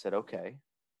 And I said, okay.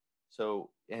 So,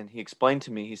 and he explained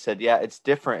to me, he said, yeah, it's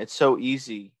different. It's so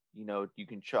easy. You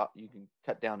can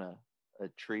cut down a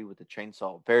tree with a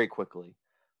chainsaw very quickly.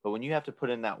 But when you have to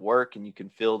put in that work and you can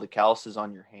feel the calluses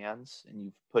on your hands and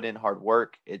you've put in hard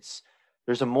work,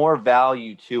 there's a more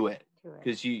value to it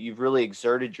because you've really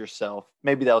exerted yourself.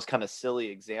 Maybe that was kind of silly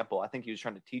example. I think he was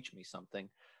trying to teach me something,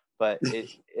 but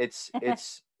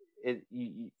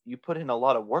you put in a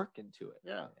lot of work into it.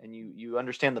 Yeah. And you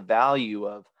understand the value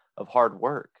of hard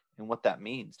work and what that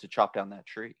means to chop down that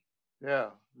tree. Yeah.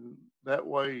 That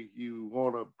way you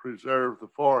want to preserve the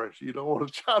forest. You don't want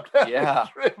to chop down the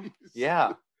trees.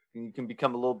 Yeah. And you can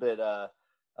become a little bit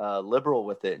liberal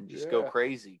with it and just go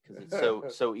crazy because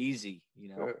it's so easy,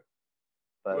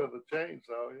 But with a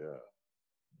chainsaw,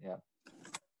 yeah.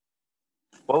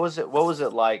 What was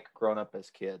it like growing up as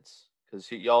kids?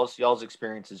 Because y'all's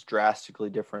experience is drastically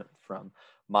different from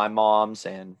my mom's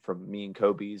and from me and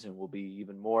Kobe's, and will be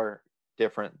even more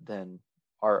different than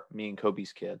me and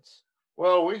Kobe's kids.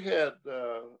 Well,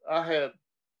 I had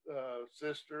a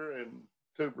sister and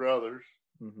two brothers,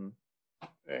 mm-hmm.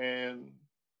 and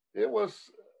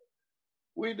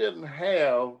we didn't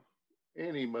have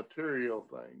any material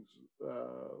things.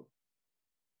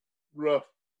 Rough,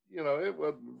 it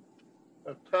wasn't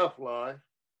a tough life.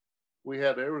 We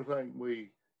had everything we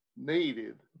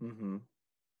needed, mm-hmm.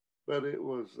 but it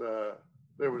was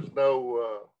there was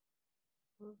no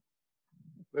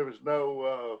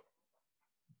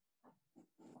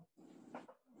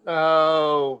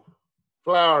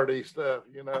flowery stuff.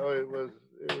 It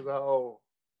was all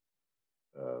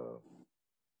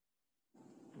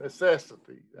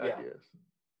necessity, I guess.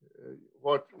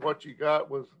 What you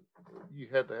got was you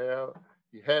had to have.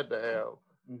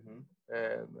 Mm-hmm.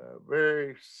 And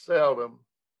very seldom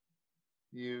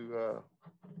you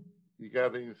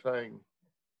got anything.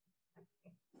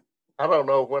 I don't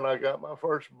know when I got my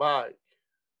first bike.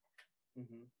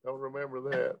 Mm-hmm. Don't remember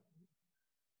that.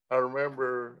 I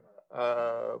remember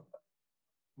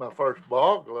my first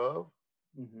ball glove.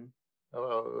 Mm-hmm.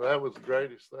 That was the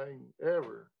greatest thing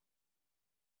ever.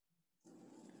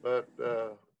 But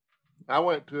I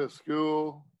went to a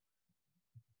school,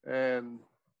 and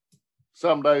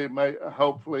someday,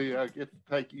 hopefully, I get to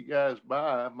take you guys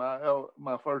by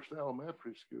my first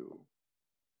elementary school.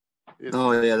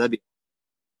 That'd be.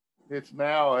 It's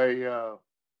now a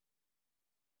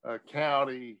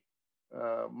county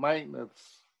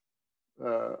maintenance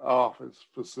office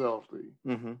facility.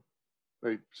 Mm-hmm.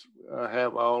 They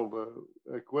have all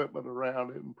the equipment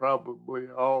around it, and probably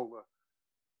all the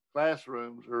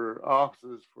classrooms or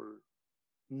offices for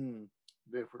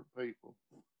different people.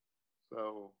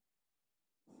 So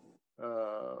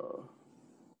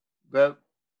that,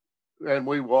 and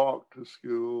we walked to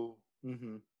school.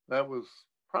 Mm-hmm. That was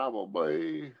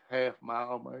probably half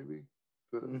mile maybe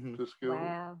to school.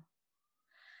 Wow.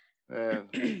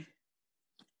 And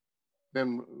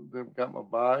then got my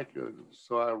bike,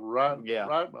 so I ride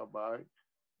my bike.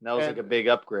 And that was like a big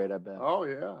upgrade, I bet. Oh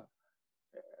yeah,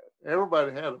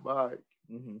 everybody had a bike.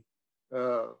 Mm-hmm.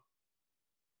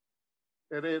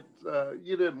 And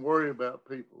you didn't worry about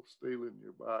people stealing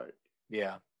your bike.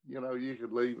 Yeah. You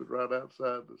could leave it right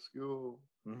outside the school.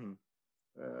 Mm-hmm.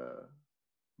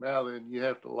 Now then, you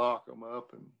have to lock them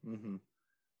up, mm-hmm.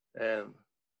 and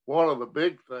one of the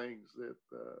big things that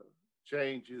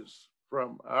changes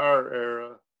from our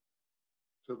era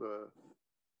to the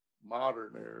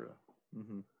modern era.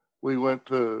 Mm-hmm. We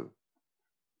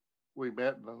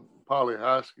met in Poly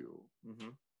High School, mm-hmm.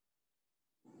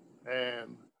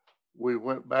 and we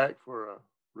went back for a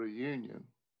reunion,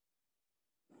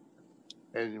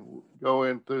 and you go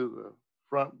in through the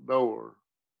front door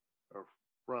or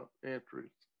front entrance,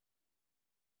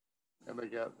 and they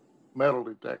got metal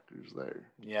detectors there.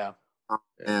 Yeah.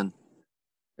 And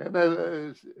that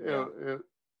is it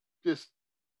just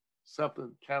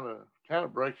something kind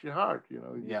of breaks your heart,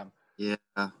 Yeah. Yeah.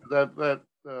 That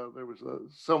there was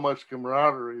so much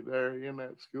camaraderie there in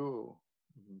that school,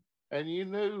 mm-hmm. and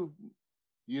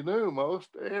you knew most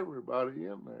everybody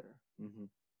in there. Mm-hmm.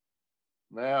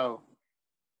 Now,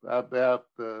 I doubt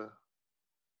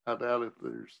if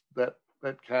there's that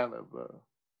kind of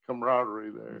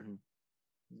camaraderie there. Mm-hmm.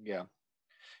 Yeah.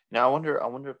 Now I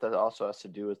wonder if that also has to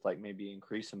do with like maybe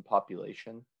increase in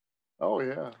population. Oh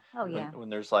yeah. Oh yeah. When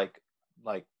there's like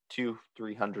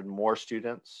 200-300 more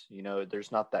students,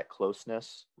 there's not that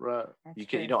closeness. Right.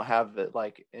 You don't have it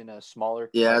like in a smaller.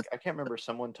 Yeah. Like, I can't remember.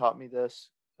 Someone taught me this.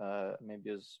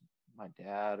 Maybe it was my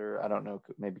dad, or I don't know.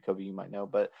 Maybe Kobe, you might know.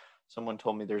 But someone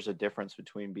told me there's a difference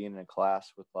between being in a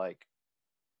class with like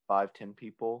 5-10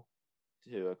 people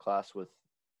to a class with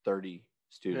 30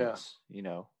 students.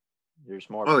 Yeah. There's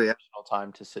more personal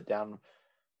time to sit down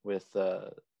with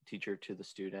the teacher to the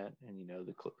student, and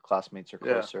the classmates are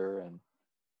closer, and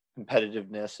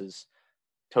competitiveness is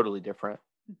totally different.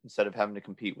 Instead of having to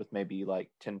compete with maybe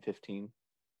like 10-15,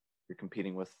 you're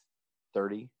competing with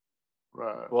 30.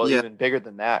 Right. Well, even bigger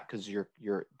than that, because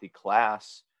you're the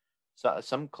class. So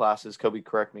some classes, Kobe,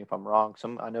 correct me if I'm wrong.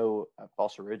 I know at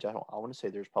Foster Ridge, I want to say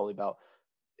there's probably about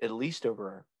at least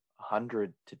over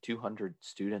 100 to 200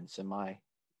 students in my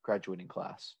graduating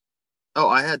class. Oh,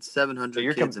 I had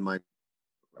 700 kids in my.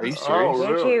 Are you serious?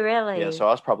 Oh, Did you really? Yeah, so I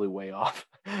was probably way off.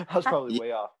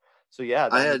 Way off. So yeah,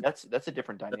 that's a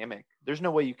different dynamic. There's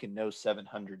no way you can know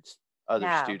 700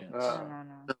 other students.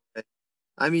 No.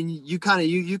 I mean, you kind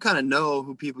of know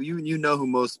who people you know who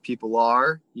most people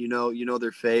are. You know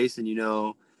their face, and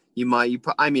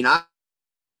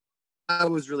I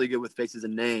was really good with faces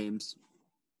and names,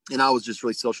 and I was just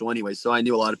really social anyway, so I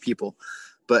knew a lot of people.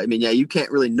 But I mean, you can't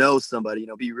really know somebody,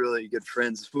 be really good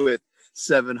friends with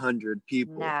 700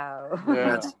 people. No.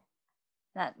 Yeah.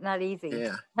 not easy.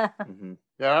 Yeah. Mm-hmm.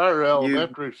 Yeah, our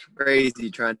elementary crazy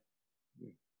trying.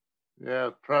 Yeah,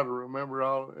 try to remember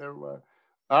everybody.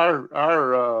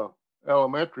 Our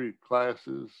elementary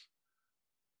classes,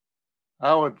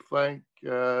 I would think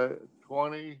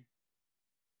 20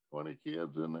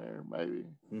 kids in there maybe.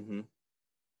 Mm-hmm.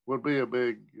 Would be a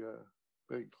big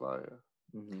class.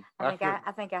 Mm-hmm.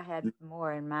 I think I had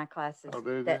more in my classes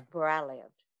where I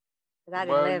lived. But I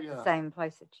didn't live the same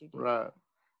place that you did. Right.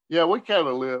 Yeah, we kind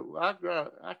of lived. I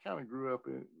kind of grew up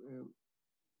in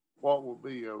what would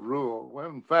be a rural. Well,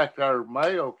 in fact, our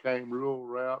mail came rural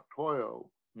route 12.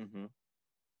 Mm-hmm.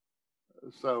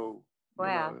 So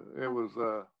wow, it was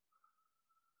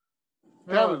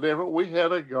kind of different. We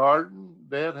had a garden.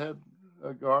 Dad had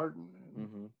a garden.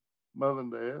 Mm-hmm. Mother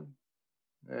and Dad,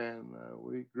 and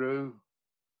we grew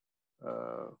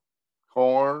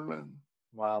corn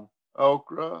and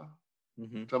okra,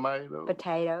 Mm-hmm. tomatoes,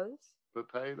 Potatoes.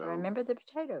 potatoes. I remember the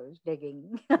potatoes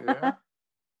digging. Yeah.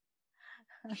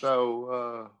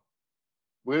 So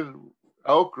with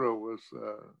okra was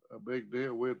a big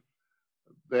deal.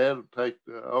 Dad would take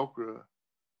the okra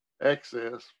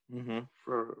excess Mm-hmm.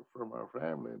 from our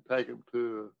family and take them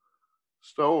to a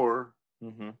store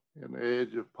Mm-hmm. in the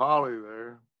edge of Polly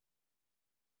there,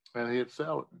 and he'd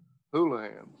sell it.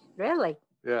 Houlihan's. Really?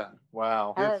 Yeah.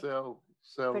 Wow. He'd That's sell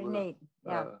pretty neat.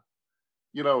 Yeah.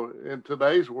 You know, in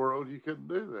today's world, you couldn't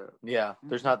do that. Yeah.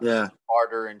 There's not Yeah.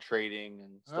 barter and trading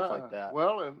and stuff like that.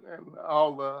 Well, and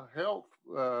all the health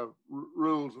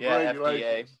rules and Yeah,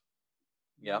 regulations. FDA.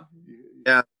 Yeah.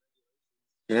 Yeah.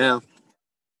 Yeah.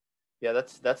 Yeah,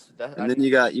 that's. And then you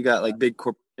got like big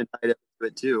corporation tied up to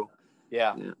it too.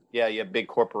 Yeah. You have big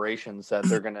corporations that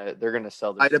they're gonna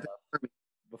sell their Tied up stuff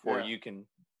before you can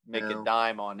make a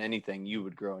dime on anything you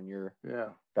would grow in your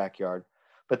backyard.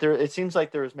 But it seems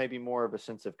like there was maybe more of a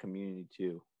sense of community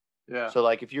too. Yeah. So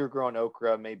like if you were growing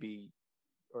okra,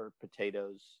 or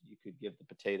potatoes, you could give the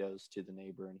potatoes to the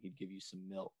neighbor and he'd give you some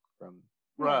milk from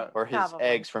or his Probably.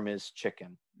 eggs from his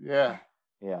chicken. Yeah.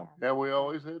 Yeah. Yeah, we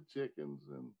always had chickens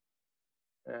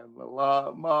and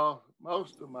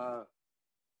most of my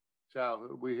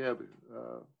childhood we had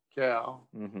a cow.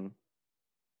 Mm-hmm.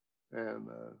 And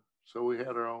so we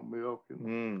had our own milk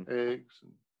and eggs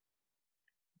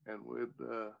and we'd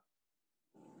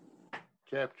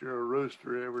capture a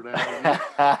rooster every now and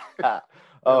then.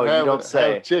 Oh, you don't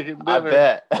say. Have chicken dinner. I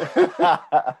bet.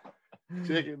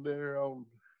 Chicken dinner on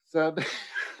Sunday.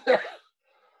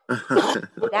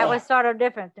 That was sort of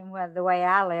different than the way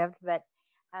I lived, but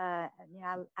you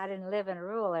know, I didn't live in a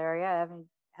rural area. I mean,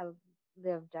 I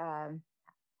lived. I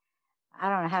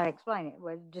don't know how to explain it. It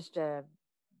was just a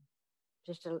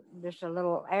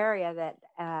little area that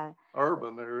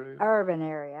urban area. Urban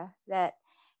area that,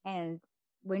 and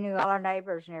we knew all our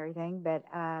neighbors and everything, but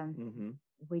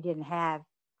we didn't have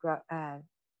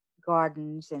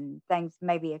gardens and things.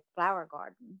 Maybe a flower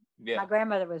garden. Yeah. My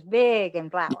grandmother was big in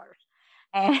flowers,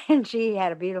 and she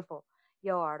had a beautiful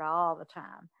yard all the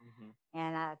time. Mm-hmm.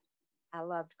 And I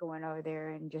loved going over there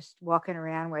and just walking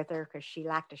around with her because she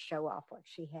liked to show off what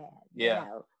she had. Yeah. You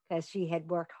know, because she had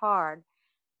worked hard.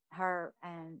 Her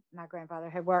and my grandfather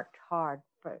had worked hard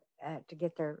to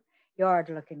get their yard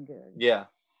looking good. Yeah.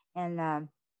 And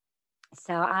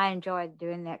so I enjoyed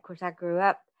doing that. Of course, I grew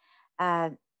up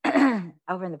over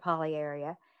in the Polly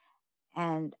area,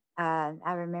 and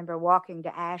I remember walking to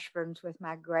Ashburns with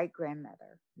my great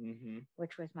grandmother,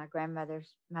 which was my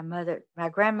grandmother's mother.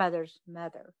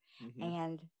 Mm-hmm.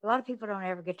 And a lot of people don't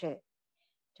ever get to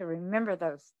remember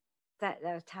those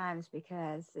times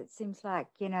because it seems like,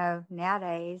 you know,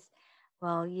 nowadays,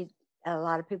 well, a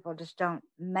lot of people just don't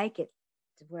make it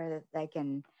to where they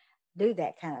can do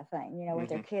that kind of thing, you know, with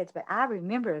their kids. But I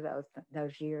remember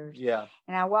those years. Yeah.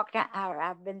 And I walked down.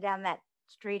 I've been down that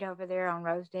street over there on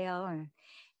Rosedale, and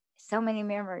so many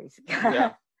memories.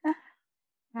 Yeah.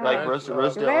 Like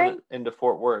Rosedale into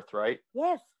Fort Worth, right?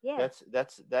 Yes.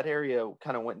 That's that area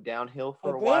kind of went downhill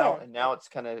for a while, and now it's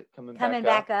kind of coming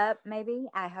back up. Maybe,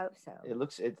 I hope so.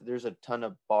 There's a ton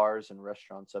of bars and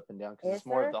restaurants up and down because it's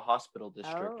more of the hospital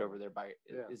district over there.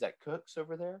 Is that Cook's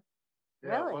over there?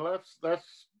 Yeah, really? Well,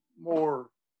 that's more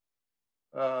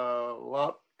a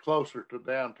lot closer to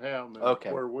downtown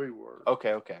than where we were.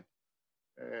 Okay.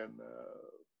 And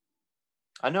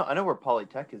I know where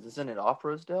Polytech is. Isn't it off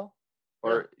Rosedale?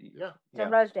 Or It's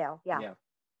in Rosedale, yeah.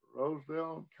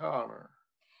 Rosedale and Connor.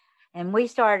 And we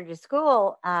started a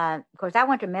school. Of course, I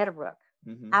went to Meadowbrook.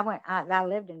 Mm-hmm. I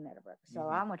lived in Meadowbrook, so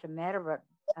I went to Meadowbrook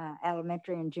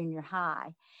Elementary and Junior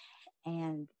High,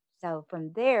 and so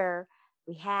from there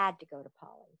we had to go to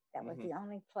Poly. That was the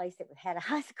only place that had a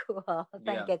high school, I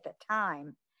think, at the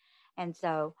time, and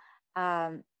so.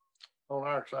 On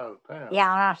our side of town.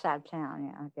 Yeah, on our side of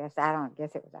town. Yeah, I don't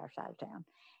guess it was our side of town.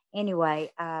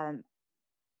 Anyway,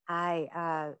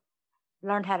 I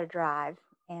learned how to drive,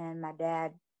 and my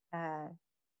dad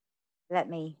let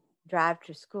me drive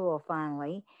to school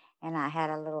finally, and I had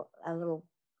a little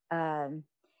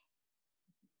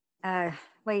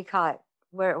what do you call it,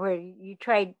 where you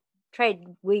trade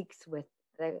weeks with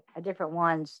the different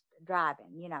ones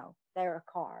driving, you know, there are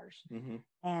cars,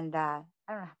 and I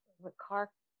don't know what car.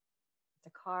 It's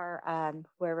a car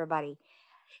where everybody,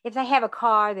 if they have a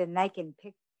car, then they can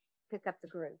pick up the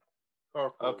group.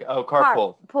 Carpool. Okay. Oh,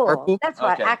 carpool. Carpool. That's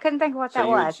what I couldn't think of what that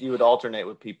was. You would alternate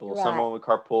with people. Right. Someone would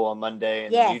carpool on Monday,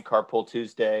 and then you'd carpool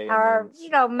Tuesday, or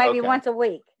maybe once a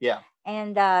week. Yeah.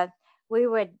 And we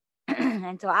would,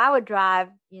 and so I would drive,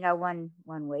 one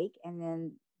week, and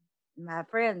then my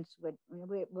friends would.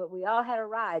 We all had a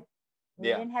ride We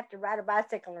Yeah. didn't have to ride a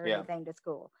bicycle or Yeah. anything to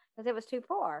school because it was too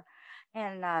far.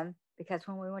 And because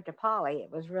when we went to Poly,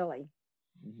 it was really.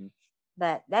 Mm-hmm.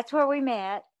 But that's where we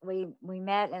met. We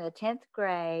met in the 10th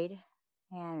grade,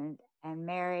 and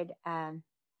married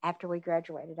after we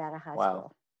graduated out of high Wow.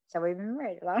 school. So we've been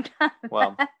married a long time.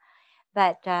 Wow.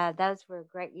 But those were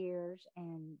great years,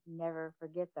 and never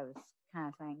forget those kind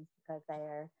of things because they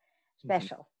are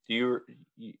special. Do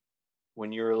you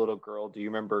when you were a little girl, do you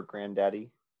remember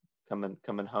Granddaddy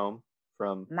coming home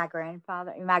from My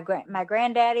grandfather, my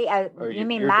granddaddy. You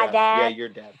mean your my dad? dad? Yeah, your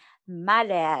dad. My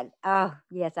dad. Oh,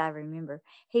 yes, I remember.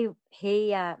 He.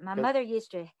 My mother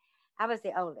used to. I was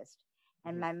the oldest,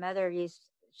 and my mother used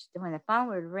when the phone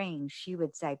would ring, she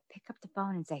would say, "Pick up the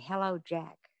phone and say hello,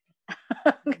 Jack."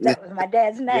 That was my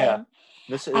dad's name. Yeah.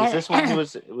 This when he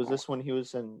was. Was this when he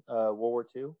was in World War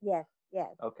II? Yes.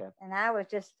 Yes. Okay. And I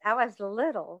was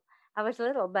little.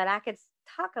 But I could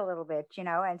talk a little bit,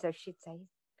 and so she'd say,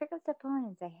 "Pick up the phone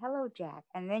and say hello, Jack,"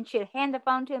 and then she'd hand the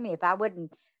phone to me if I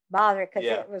wouldn't bother because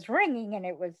it was ringing and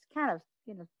it was kind of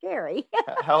scary.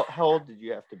 How old did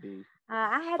you have to be?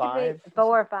 I had 5? to be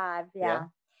 4 or 5, Yeah.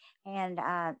 And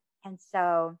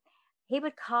so he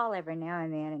would call every now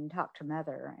and then and talk to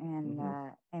Mother, and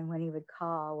when he would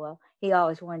call, well, he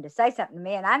always wanted to say something to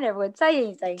me, and I never would say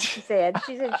anything. She said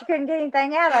she couldn't get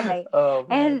anything out of me. Oh,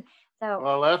 man. And so,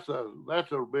 well,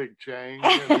 that's a big change.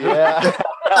 Yeah.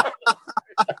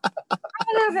 I'm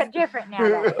a little bit different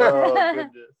nowadays. Oh,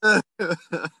 goodness.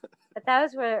 But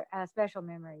those were special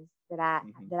memories that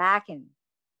I can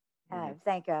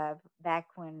think of back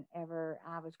whenever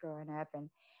I was growing up. And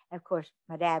of course,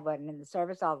 my dad wasn't in the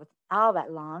service all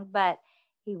that long, but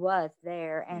he was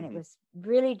there, and it was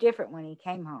really different when he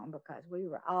came home because we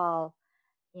were all,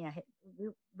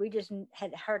 we just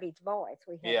had heard his voice.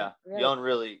 We you don't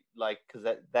really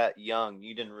because that young,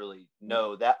 you didn't really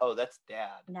know that. Oh, that's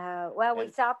Dad. No, well,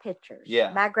 we saw pictures.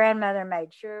 Yeah, my grandmother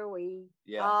made sure we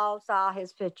all saw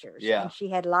his pictures. Yeah, and she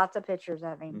had lots of pictures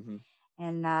of him. Mm-hmm.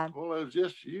 And well, it was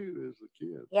just you as a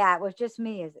kid. Yeah, it was just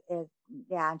me as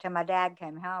until my dad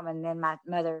came home, and then my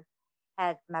mother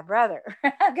had my brother.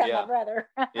 I got my brother.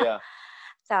 Yeah.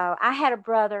 So I had a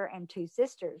brother and 2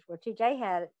 sisters. Well, TJ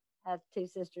had 2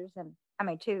 sisters, and I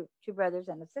mean 2 brothers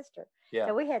and a sister. Yeah.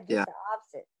 So we had just the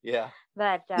opposite. Yeah.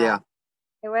 But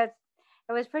it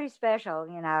was pretty special,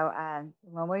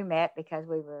 when we met because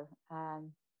we were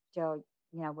still,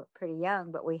 pretty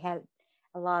young, but we had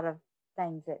a lot of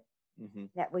things that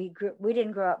we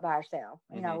didn't grow up by ourselves.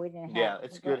 We didn't have. Yeah,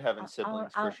 it's good having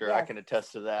siblings for sure. Yes. I can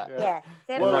attest to that. Yeah.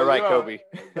 Isn't that right, Kobe?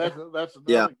 That's another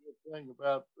good thing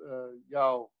about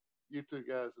y'all, you 2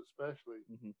 guys especially.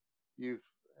 You've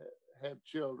had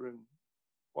children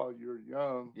while you're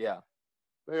young. Yeah.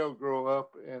 They'll grow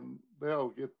up and they'll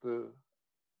get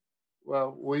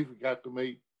we've got to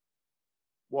meet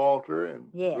Walter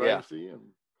and Gracie and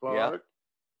Clark.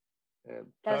 And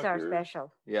those Tucker, are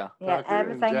special. Yeah. Yeah,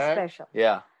 everything's special.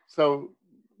 Yeah. So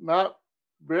not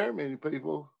very many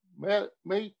people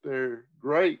meet their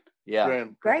great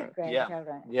grandparents.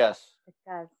 Grandchildren. Yes.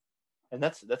 Because. And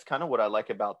that's kind of what I like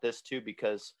about this too,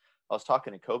 because I was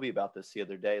talking to Kobe about this the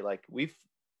other day. Like we've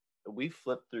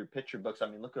flipped through picture books. I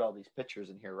mean, look at all these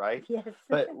pictures in here, right? Yes.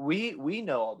 But we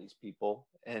know all these people,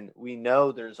 and we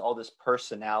know there's all this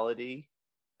personality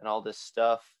and all this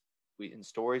stuff in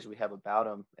stories we have about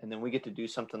them, and then we get to do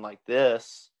something like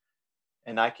this,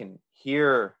 and I can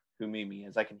hear who Mimi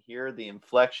is. I can hear the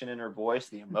inflection in her voice,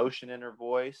 the emotion in her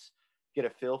voice, get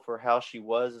a feel for how she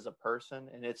was as a person,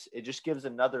 and it just gives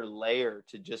another layer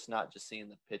to just not just seeing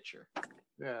the picture.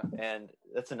 Yeah. And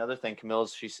that's another thing, Camille,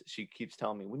 she keeps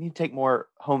telling me we need to take more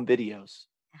home videos.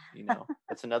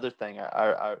 That's another thing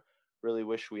I really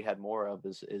wish we had more of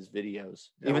is videos.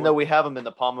 Even though we have them in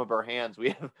the palm of our hands, we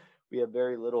have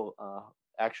very little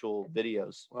actual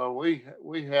videos. Well, we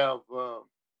have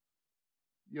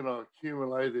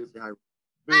accumulated videos.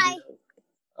 Hi.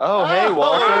 Oh, hey,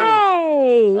 Walter.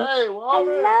 Hey. Hey,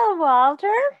 Walter. Hello,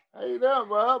 Walter. How you doing,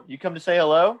 Bob? You come to say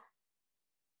hello?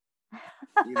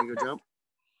 You gonna go jump?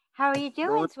 How are you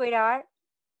doing, sweetheart?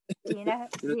 Do you know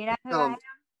who I am?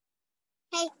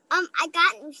 Hey, I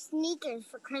got new sneakers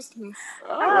for Christmas.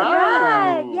 All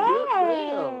right.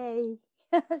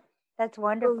 Yay. That's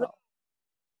wonderful.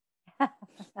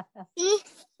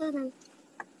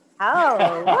 Oh,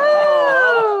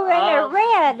 woo! And they're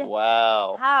red.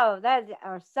 Wow. Oh, that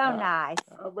are so nice.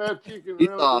 I bet you can He's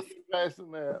really off. be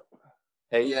passing that.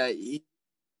 Hey, Yeah,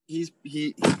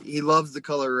 he loves the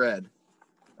color red.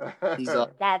 He's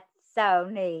up. That's so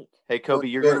neat. Hey, Kobe,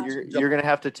 you're gonna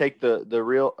have to take the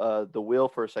wheel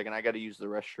for a second. I got to use the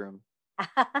restroom.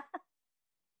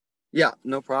 Yeah,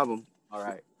 no problem. All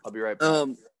right, I'll be right back.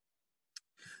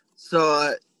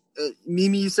 So,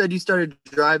 Mimi, you said you started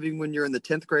driving when you're in the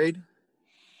 10th grade?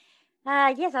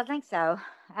 Yes, I think so.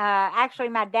 Actually,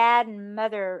 my dad and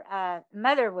mother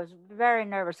was very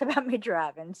nervous about me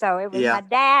driving. So it was my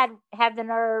dad had the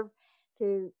nerve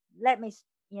to let me,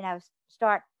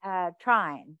 start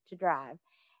trying to drive.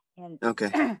 And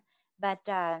okay. But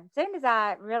as soon as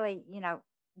I really,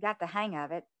 got the hang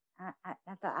of it,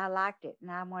 I thought I liked it,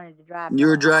 and I wanted to drive. You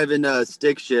were driving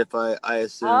stick shift, I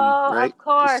assume, right? Of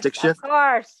course, stick shift. Of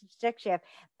course, stick shift.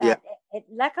 Yeah. It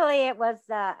luckily it was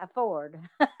a Ford,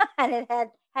 and it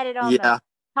had it on Yeah. the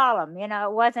column.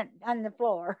 It wasn't on the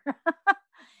floor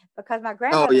because my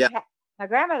Oh yeah. my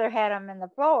grandmother had them in the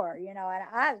floor. And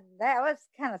that was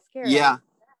kind of scary. Yeah.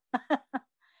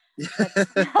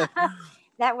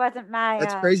 That wasn't my.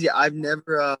 That's crazy. I've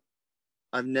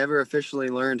never officially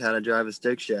learned how to drive a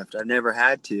stick shift. I've never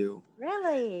had to.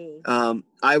 Really?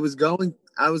 I was going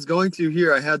to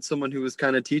here. I had someone who was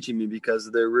kind of teaching me because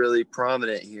they're really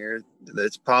prominent here.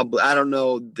 That's probably, I don't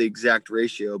know the exact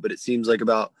ratio, but it seems like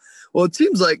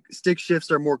stick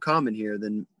shifts are more common here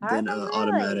than really?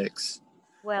 automatics.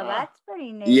 Well, that's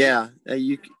pretty neat. Yeah.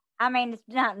 I mean, it's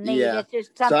not neat. Yeah. It's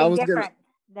just something different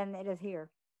than it is here.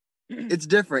 It's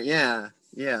different. Yeah.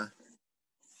 Yeah.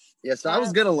 Yeah. So I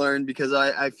was going to learn because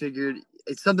I figured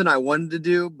it's something I wanted to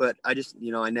do, but I just,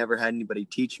 I never had anybody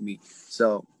teach me.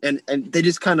 So, and they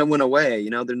just kind of went away,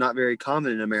 they're not very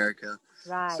common in America.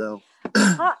 Right. So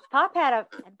Pop had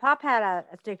a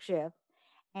stick shift.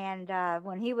 And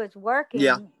when he was working,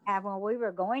 and when we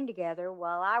were going together,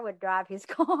 well, I would drive his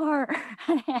car.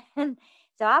 And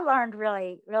so I learned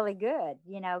really, really good,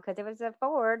 because it was a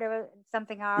Ford. It was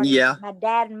something my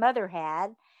dad and mother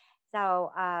had.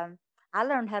 So I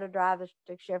learned how to drive a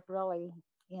stick shift really,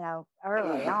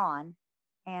 early on.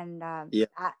 And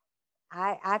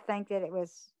I think that it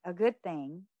was a good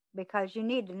thing because you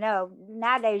need to know.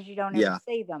 Nowadays, you don't ever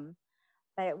see them.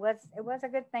 But it was a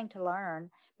good thing to learn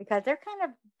because they're kind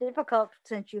of difficult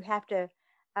since you have to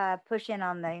push in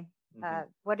on the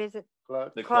what is it?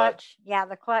 The clutch. Yeah,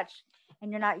 the clutch,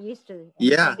 and you're not used to.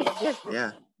 Just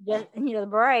the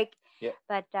brake. Yeah.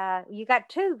 But you got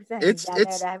two things down there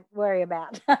to worry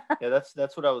about. Yeah,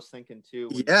 that's what I was thinking too.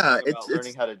 When about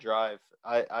learning how to drive.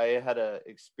 I had a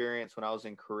experience when I was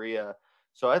in Korea,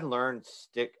 so I learned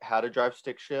how to drive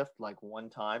stick shift like one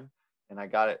time. And I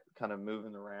got it kind of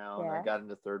moving around. Yeah. I got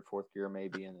into third, fourth gear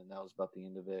maybe, and then that was about the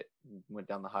end of it. Went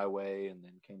down the highway and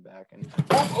then came back. And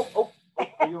oh,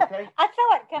 are you okay? I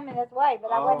saw it coming this way,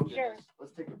 but I wasn't sure.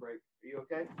 Let's take a break. Are you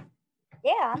okay?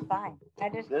 Yeah, I'm fine. I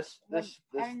just this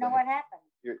I didn't know what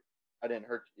happened. I didn't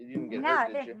hurt you. You didn't get hurt,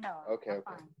 did I didn't, you? No. Okay.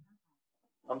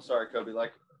 I'm sorry, Kobe.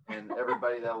 And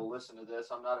everybody that will listen to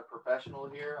this, I'm not a professional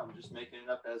here. I'm just making it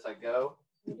up as I go.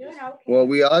 You're doing okay. Well,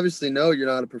 we obviously know you're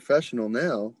not a professional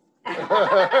now. we had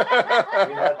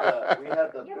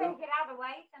the You're gonna get out of the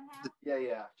way somehow?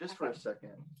 Yeah, just for a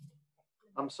second.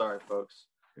 I'm sorry, folks.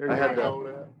 I had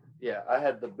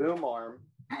the boom arm.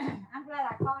 I'm glad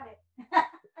I caught it. I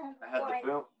had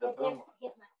the boom.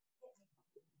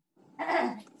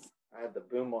 I had the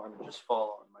boom arm just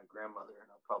fall on my grandmother,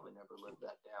 and I'll probably never live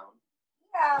that down.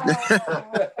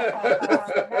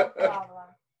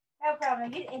 No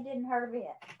problem. It didn't hurt a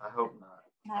bit. I hope not.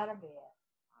 Not a bit.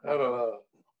 I don't know.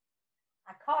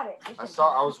 I caught it.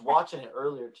 I was watching it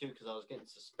earlier too because I was getting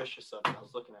suspicious of it. I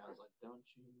was looking at it. I was like, "Don't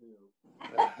you move!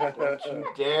 Don't you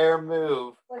dare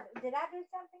move!" Did I do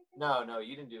something? No,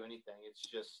 you didn't do anything. It's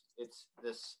just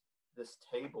this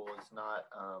table is not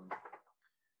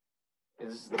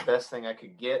is the best thing I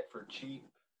could get for cheap.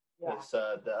 Because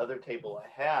the other table I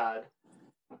had,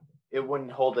 it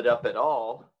wouldn't hold it up at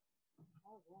all.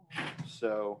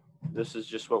 So this is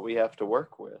just what we have to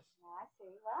work with. I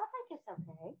see. Well, I think it's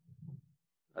okay.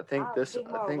 I think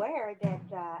aware that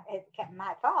it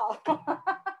might fall.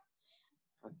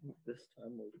 I think this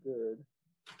time was good.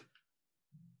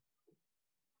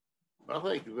 I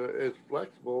think it's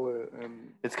flexible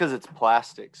and it's because it's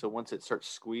plastic. So once it starts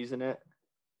squeezing it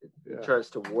tries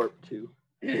to warp to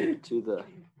the.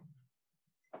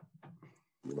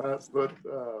 You might put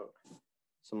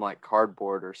some like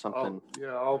cardboard or something.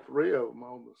 All three of them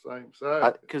on the same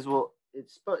side. Because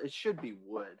it should be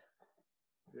wood.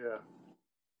 Yeah.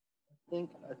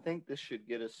 I think this should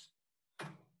get us.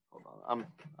 Hold on,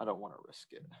 I don't want to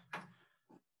risk it.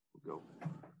 We'll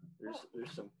go.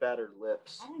 There's some fatter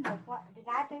lips. I don't know what. Did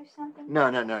I do something? No.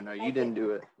 You didn't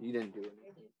do it. You didn't do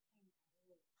anything.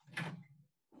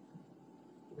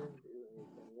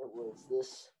 What was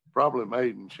this? Probably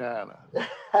made in China.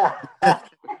 Oh.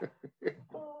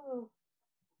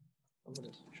 I'm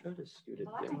gonna try to scoot it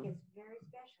down. I think it's very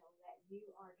special that you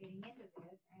are getting into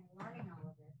this and learning all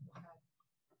of this because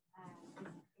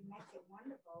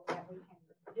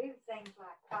things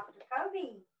like talk to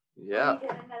Kobe. Yeah. He's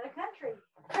in another country.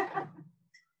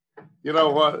 You know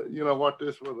what? You know what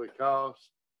this would have cost?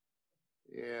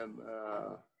 And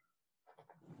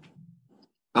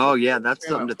Oh yeah, that's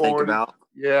in something the to think 40s, about.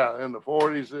 Yeah, in the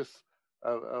 40s, this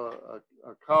a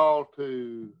call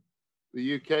to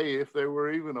the UK if they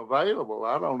were even available.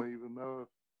 I don't even know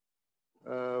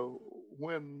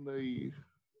when the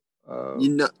You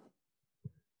know,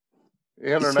 something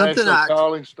international I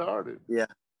calling started. yeah.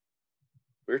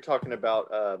 We were talking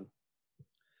about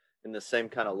in the same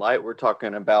kind of light. We're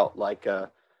talking about like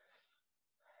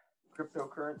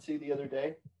cryptocurrency the other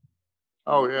day.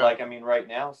 Oh yeah. Like I mean, right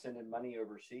now sending money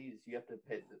overseas, you have to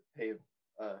pay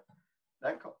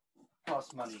that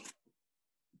costs money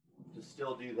to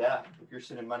still do that. If you're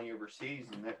sending money overseas,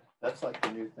 and that's like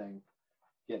the new thing,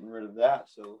 getting rid of that.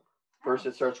 So first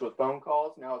it starts with phone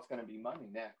calls. Now it's going to be money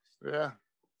next. Yeah.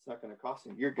 It's not going to cost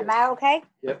you. You're good. Am I okay?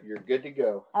 Yep, you're good to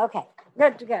go. Okay,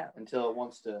 good to go. Until it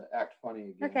wants to act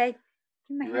funny again. Okay.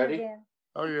 You ready? Again.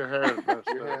 Oh, your hair is messed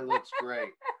Your hair up. looks great.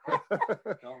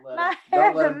 Don't let My him,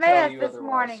 hair's don't let a him tell mess you this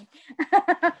otherwise. morning.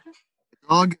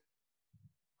 All good.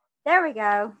 There we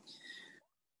go.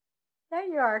 There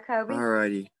you are, Kobe.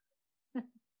 Alrighty.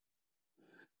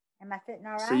 Am I sitting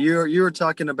all right? So you were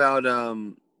talking about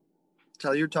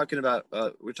Kelly, you were talking about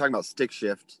we're talking about stick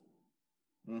shift.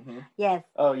 Mm-hmm. Yes.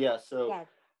 Oh yeah. So Yes.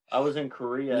 I was in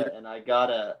Korea and I got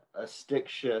a stick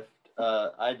shift.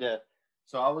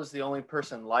 So I was the only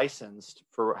person licensed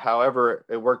for however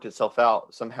it worked itself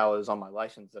out. Somehow it was on my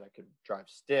license that I could drive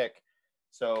stick.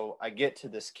 So I get to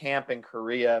this camp in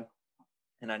Korea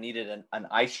and I needed an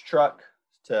ice truck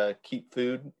to keep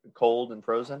food cold and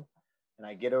frozen. And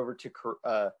I get over to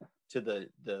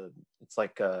the it's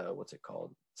like what's it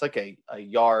called? It's like a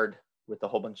yard with a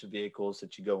whole bunch of vehicles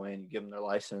that you go in, you give them their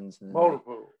license. And Motor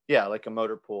pool. Yeah, like a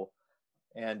motor pool.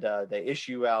 And they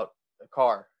issue out a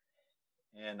car.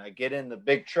 And I get in the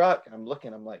big truck and I'm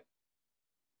looking, I'm like,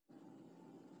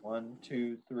 1,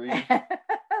 2, 3.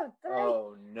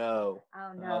 Oh no.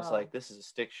 Oh And no. I was like, this is a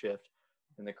stick shift.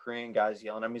 And the Korean guy's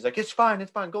yelling at me. He's like, it's fine.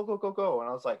 Go, go, go, go. And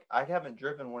I was like, I haven't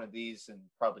driven one of these in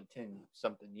probably 10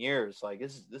 something years. Like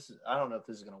this is, I don't know if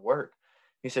this is going to work.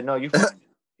 He said, no, you're fine.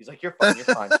 He's like, you're fine.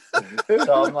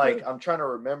 So I'm like, I'm trying to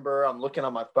remember. I'm looking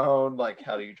on my phone, like,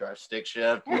 how do you drive stick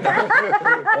shift? And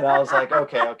I was like,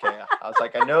 okay. I was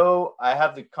like, I know I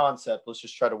have the concept. Let's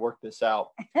just try to work this out.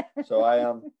 So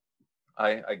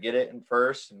I get it in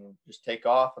first and just take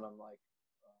off. And I'm like,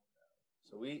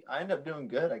 so I end up doing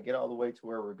good. I get all the way to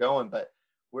where we're going, but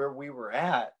where we were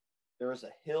at, there was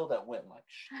a hill that went like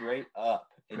straight up,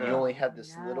 and you only had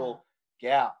this little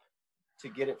gap to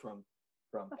get it from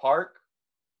park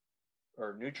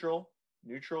or neutral,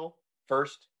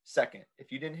 first, second.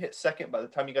 If you didn't hit second by the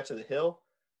time you got to the hill,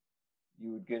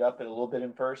 you would get up it a little bit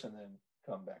in first and then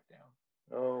come back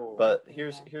down. Oh. But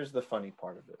here's the funny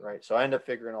part of it, right? So I end up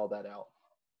figuring all that out.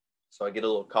 So I get a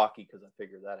little cocky because I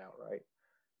figured that out, right?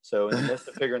 So in the midst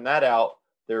of figuring that out,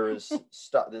 there is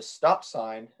this stop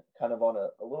sign kind of on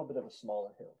a little bit of a smaller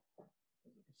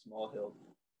hill.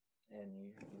 And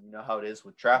you know how it is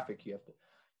with traffic. You have to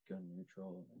go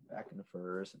neutral and back into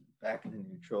first and back into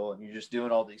neutral. And you're just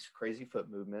doing all these crazy foot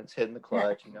movements, hitting the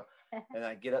clutch, And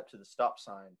I get up to the stop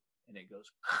sign and it goes,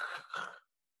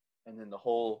 and then the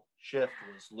whole shift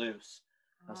was loose.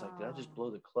 I was like, did I just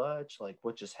blow the clutch? Like,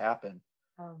 what just happened?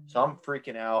 So I'm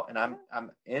freaking out, and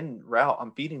I'm en route.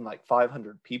 I'm feeding like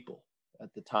 500 people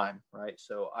at the time, right?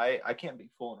 So I can't be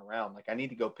fooling around. Like I need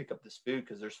to go pick up this food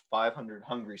because there's 500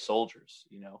 hungry soldiers,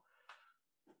 So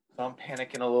I'm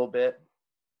panicking a little bit,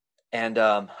 and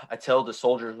I tell the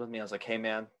soldiers with me, I was like, hey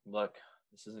man, look,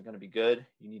 this isn't going to be good.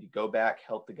 You need to go back,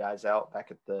 help the guys out back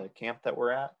at the camp that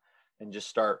we're at, and just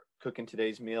start cooking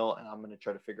today's meal. And I'm going to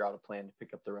try to figure out a plan to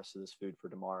pick up the rest of this food for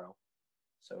tomorrow.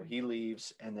 So he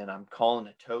leaves, and then I'm calling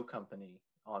a tow company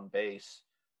on base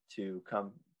to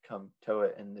come tow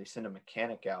it, and they send a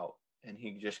mechanic out, and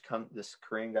this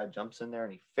Korean guy jumps in there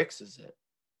and he fixes it.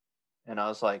 And I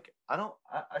was like,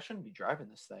 I shouldn't be driving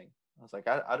this thing. I was like,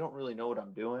 I don't really know what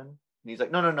I'm doing. And he's like,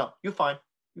 no, you're fine.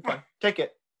 Take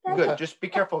it. You're good. Just be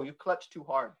careful. You clutch too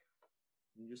hard.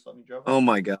 And you just let me drive off. Oh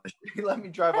my gosh. He let me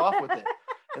drive off with it.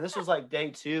 And this was like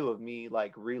day 2 of me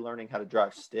like relearning how to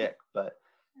drive stick, but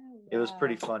it was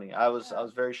pretty funny. I was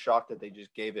very shocked that they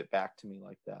just gave it back to me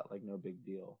like that, like no big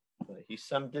deal. But he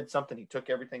did something. He took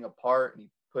everything apart and he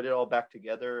put it all back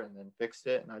together and then fixed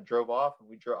it. And I drove off,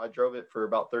 and I drove it for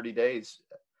about 30 days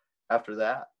after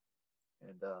that.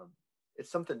 And it's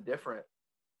something different.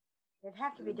 It'd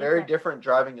have to be very different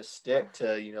driving a stick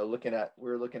to we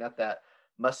were looking at that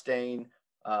Mustang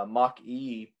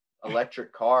Mach-E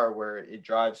electric car where it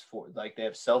drives for, like, they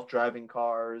have self-driving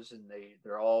cars, and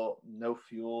they're all no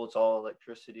fuel, it's all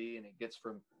electricity, and it gets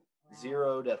from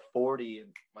 0 to 40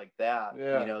 and like that.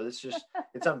 Yeah. You know, it's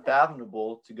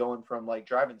unfathomable to going from like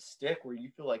driving stick where you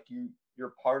feel like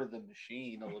you're part of the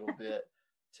machine a little bit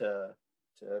to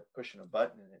pushing a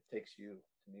button and it takes you to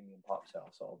Mimi and Pop's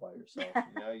house all by yourself.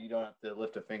 You know, you don't have to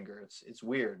lift a finger. It's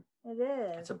weird. It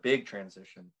is. It's a big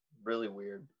transition. Really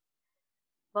weird.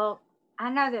 Well, I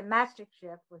know that Master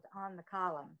Shift was on the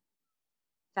column,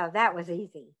 so that was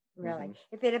easy, really. Mhm.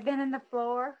 If it had been in the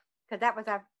floor, because that was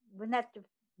wasn't that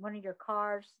one of your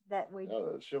cars that we?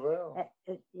 Oh, that's Chevelle.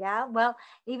 Yeah. Well,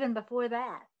 even before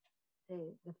that,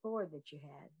 the Ford that you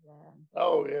had.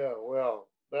 Oh yeah, well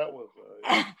that was.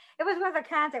 It was one of the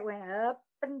kinds that went up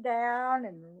and down,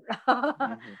 and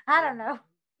Mhm. I don't know.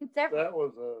 That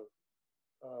was a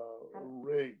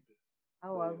rigged.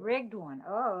 Oh, a rigged one.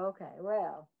 Oh, okay.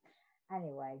 Well,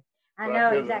 anyway, I But I know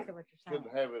couldn't- exactly what you're saying.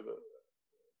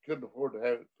 Couldn't afford to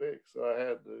have it fixed, so I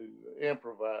had to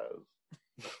improvise.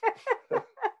 I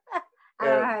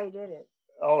don't know how you did it.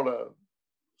 On a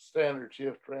standard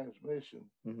shift transmission,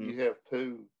 Mhm. you have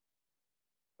two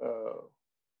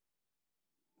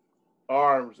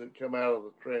arms that come out of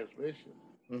the transmission,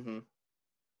 Mm-hmm.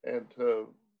 and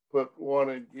to put one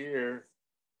in gear,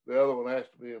 the other one has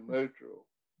to be in neutral.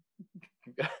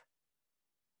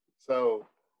 So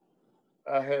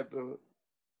I had to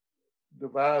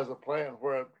devise a plan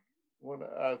where when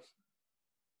I was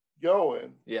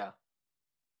going, Yeah.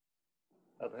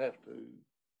 I'd have to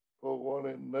pull one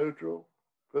in neutral,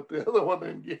 put the other one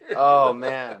in gear. Oh,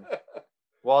 man.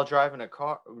 While driving a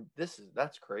car,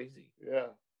 that's crazy. Yeah.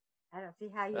 I don't see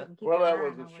how you can keep Well, your that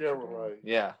mind was a on what you're doing. Chevrolet.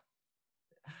 Yeah.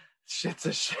 Shit's a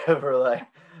Chevrolet.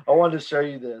 I wanted to show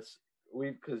you this.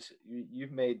 Because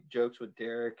you've made jokes with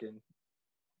Derek and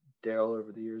Daryl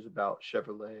over the years about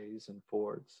Chevrolets and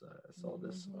Fords. I saw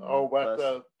this. Oh, about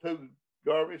last- the two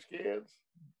garbage cans?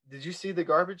 Did you see the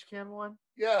garbage can one?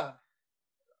 Yeah.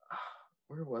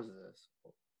 Where was this?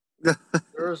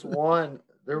 There was one.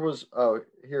 Oh,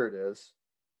 here it is.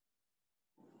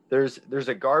 There's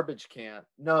a garbage can.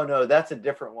 No, that's a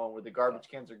different one where the garbage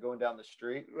cans are going down the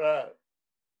street. Right.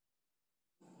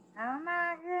 Oh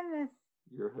my goodness.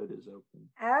 Your hood is open.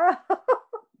 Oh.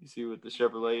 You see what the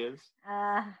Chevrolet is?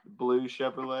 The blue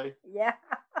Chevrolet. Yeah.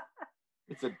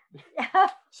 It's a. Yeah.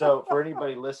 So for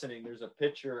anybody listening, there's a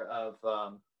picture of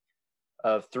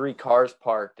three cars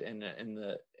parked and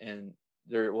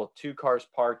two cars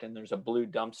parked, and there's a blue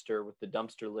dumpster with the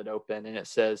dumpster lid open, and it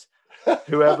says,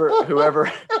 whoever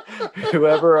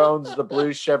owns the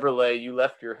blue Chevrolet, you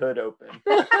left your hood open.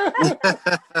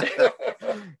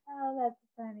 Oh, that's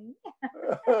funny.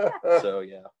 So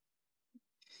yeah.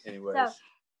 Anyways. So,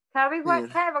 Toby,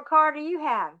 what kind of a car do you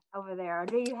have over there, or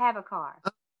do you have a car?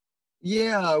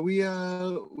 Yeah, we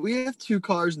have two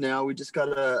cars now. We just got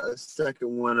a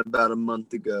second one about a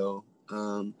month ago.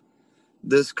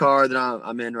 This car that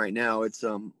I'm in right now, it's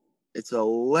a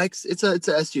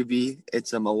SUV.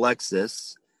 It's a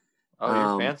Lexus.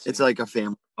 Oh, you're fancy. It's like a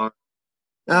family car.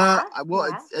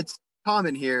 It's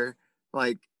common here,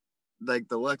 like the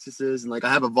Lexuses, and like I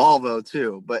have a Volvo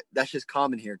too, but that's just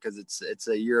common here because it's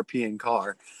a European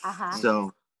car. Uh-huh.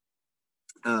 So,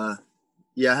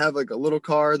 yeah, I have like a little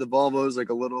car. The Volvo is like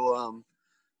a little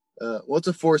it's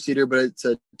a 4-seater, but it's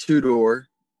a 2-door.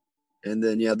 And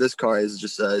then this car is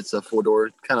just it's a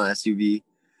 4-door kind of SUV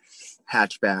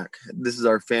hatchback. This is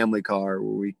our family car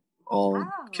where we all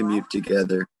commute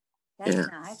together. That's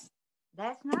nice.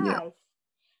 That's nice. Yeah.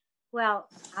 Well,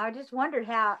 I just wondered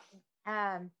how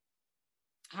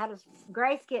does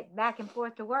Grace get back and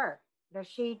forth to work? Does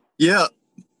she? Yeah.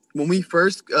 When we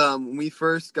first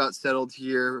got settled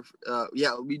here,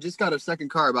 we just got a second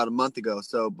car about a month ago.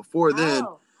 So before then,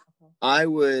 I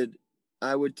would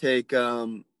take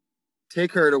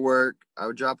her to work. I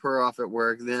would drop her off at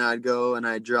work. Then I'd go and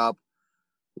I'd drop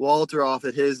Walter off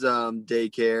at his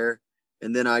daycare,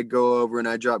 and then I'd go over and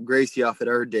I'd drop Gracie off at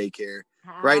her daycare.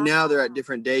 Right now they're at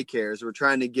different daycares. We're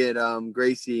trying to get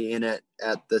Gracie in at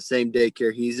the same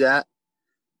daycare he's at,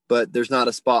 but there's not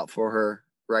a spot for her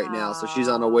right now, so she's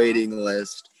on a waiting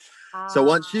list. So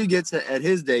once she gets at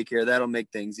his daycare, that'll make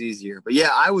things easier. But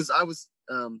yeah, I was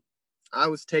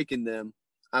taking them.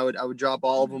 I would drop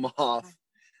all of them off,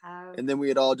 and then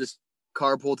we'd all just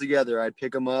carpool together. I'd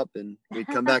pick them up and we'd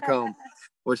come back home,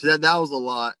 which that was a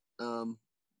lot.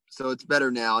 So it's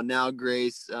better now. Now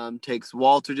Grace takes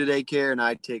Walter to daycare, and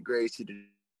I take Gracie to.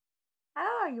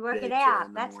 Oh, you work it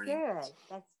out. That's good.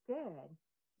 That's good.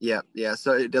 Yeah.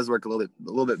 So it does work a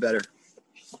little bit better.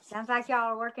 Sounds like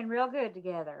y'all are working real good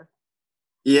together.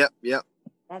 Yep.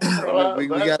 That's great. we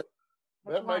got.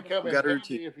 That may come in Got a handy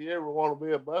routine. if you ever want to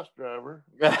be a bus driver.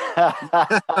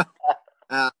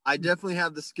 I definitely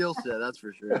have the skill set, that's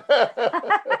for sure.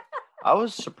 I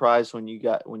was surprised when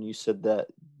you said that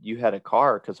you had a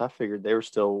car, because I figured they were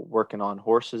still working on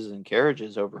horses and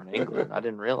carriages over in England. I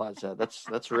didn't realize that.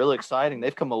 That's really exciting.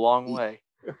 They've come a long way.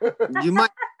 You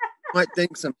might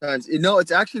think sometimes.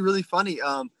 It's actually really funny.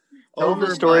 Tell them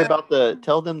the story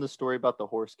about the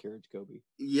horse carriage, Kobe.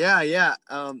 Yeah.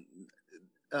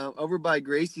 Over by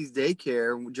Gracie's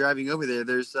daycare, driving over there,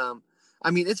 there's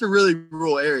it's a really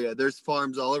rural area. There's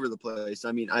farms all over the place.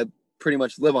 I mean, I pretty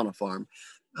much live on a farm.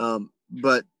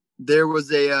 But there was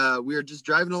we were just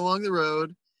driving along the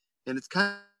road, and it's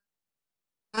kind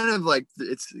of like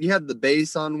you have the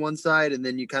base on one side, and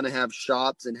then you kind of have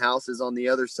shops and houses on the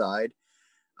other side.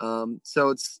 So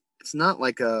it's not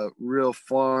like a real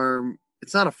farm.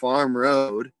 It's not a farm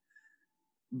road,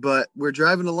 but we're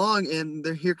driving along, and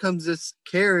here comes this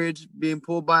carriage being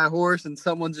pulled by a horse, and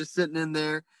someone's just sitting in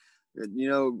there,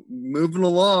 moving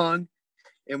along.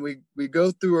 And we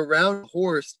go through a round.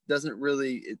 Horse doesn't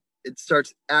really, it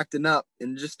starts acting up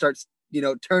and just starts,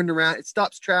 turning around. It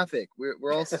stops traffic.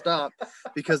 We're all stopped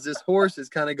because this horse is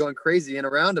kind of going crazy in a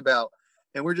roundabout.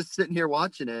 And we're just sitting here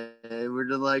watching it. And we're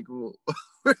just like, well,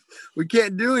 we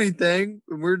can't do anything.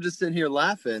 And we're just sitting here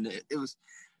laughing. It was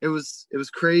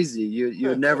crazy. You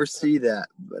would never see that.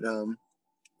 But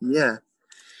yeah.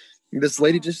 This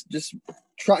lady just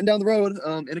trotting down the road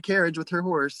in a carriage with her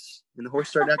horse, and the horse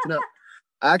started acting up.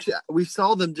 Actually, we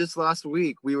saw them just last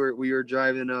week. We were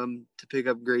driving to pick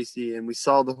up Gracie, and we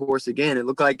saw the horse again. It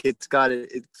looked like it's got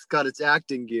its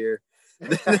acting gear.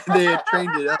 They had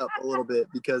trained it up a little bit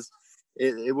because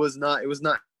it was not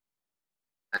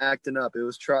acting up. It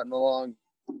was trotting along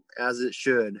as it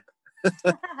should.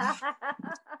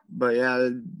 But yeah,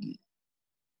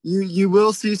 you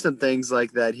will see some things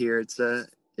like that here.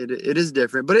 It is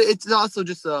different, but it's also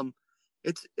just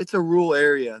it's a rural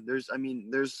area.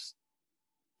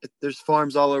 There's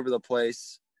farms all over the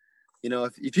place.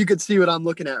 If you could see what I'm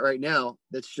looking at right now,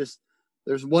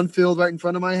 there's one field right in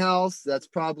front of my house that's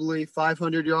probably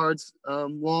 500 yards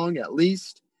long at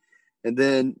least. And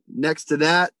then next to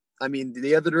that,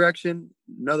 the other direction,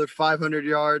 another 500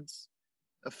 yards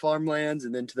of farmlands.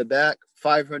 And then to the back,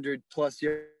 500 plus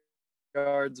yards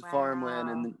of farmland.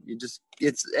 And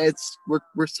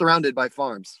we're surrounded by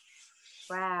farms.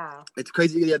 Wow. It's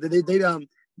crazy. Yeah.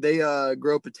 They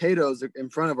grow potatoes in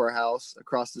front of our house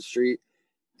across the street.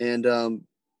 And,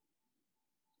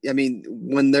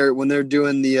 when they're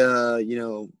doing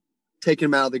the, taking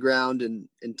them out of the ground and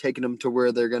taking them to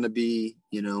where they're going to be,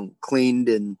 cleaned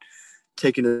and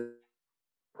taken to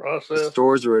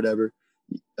stores or whatever.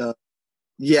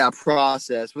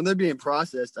 Processed. When they're being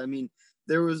processed, it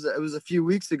was a few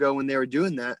weeks ago when they were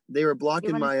doing that. They were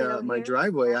blocking my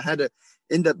driveway. I had to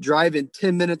end up driving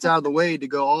 10 minutes out of the way to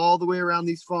go all the way around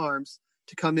these farms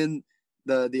to come in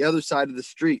the other side of the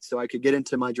street so I could get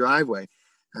into my driveway.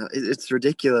 It's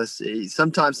ridiculous.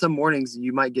 Sometimes, some mornings,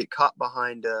 you might get caught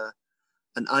behind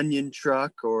an onion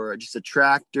truck or just a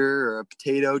tractor or a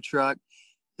potato truck,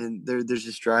 and they're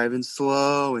just driving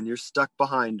slow, and you're stuck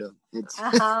behind them. It's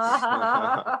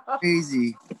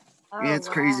crazy. Yeah, it's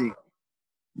crazy.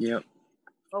 Yep.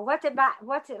 Well, what's it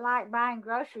like buying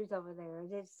groceries over there?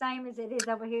 Is it the same as it is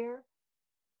over here?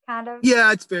 Kind of.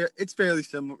 Yeah, it's fairly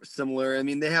similar.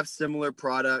 They have similar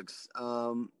products.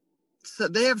 So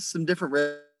they have some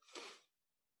different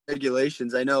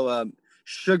regulations. I know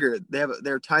sugar.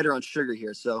 They're tighter on sugar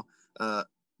here. So I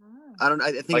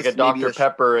think like a Dr.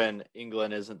 Pepper in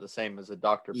England isn't the same as a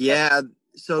Dr. Pepper. Yeah.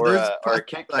 So or a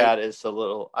Kit Kat is a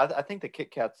little. I think the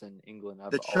Kit Kats in England.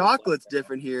 The chocolate's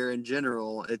different here in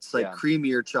general. It's like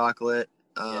creamier chocolate.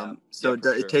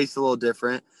 It tastes a little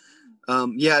different.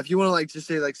 If you want to just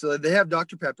say so they have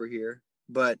Dr. Pepper here,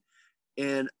 but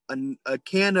in a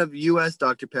can of U.S.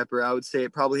 Dr. Pepper, I would say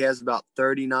it probably has about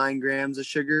 39 grams of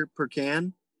sugar per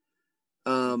can.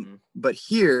 But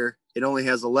here it only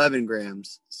has 11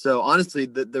 grams. So honestly,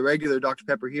 the regular Dr.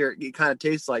 Pepper here, it kind of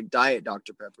tastes like Diet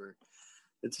Dr. Pepper.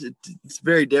 It's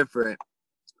very different.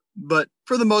 But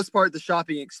for the most part, the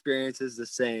shopping experience is the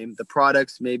same. The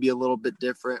products may be a little bit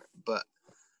different, but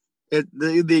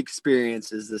the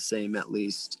experience is the same at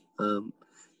least.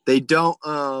 They don't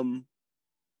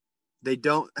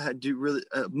do really.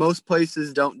 Most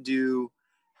places don't do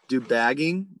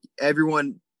bagging.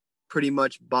 Everyone pretty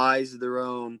much buys their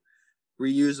own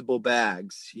reusable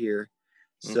bags here.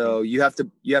 So you have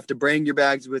to bring your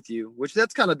bags with you, which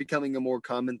that's kind of becoming a more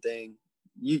common thing.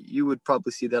 You would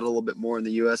probably see that a little bit more in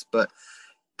the U.S., but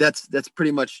that's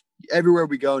pretty much everywhere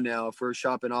we go now. If we're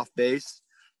shopping off base,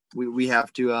 we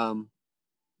have to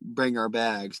bring our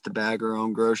bags to bag our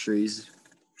own groceries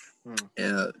Hmm.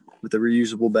 with the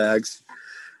reusable bags.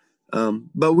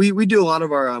 But we do a lot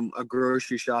of our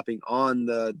grocery shopping on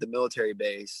the military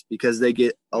base because they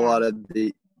get a lot of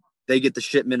they get the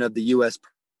shipment of the U.S.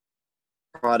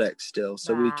 products still,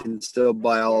 so we can still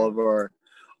buy all of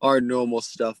our normal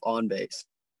stuff on base.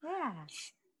 Yeah.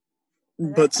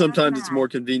 But sometimes it's more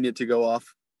convenient to go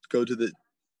to the.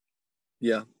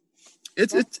 Yeah,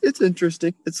 it's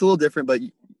interesting. It's a little different, but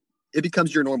it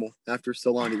becomes your normal after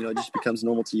so long. It just becomes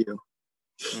normal to you.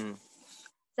 Mm.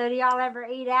 So do y'all ever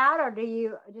eat out, or do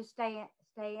you just stay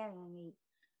in and eat?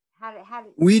 How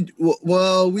do we do a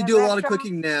lot of restaurant?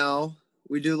 cooking now.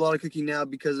 We do a lot of cooking now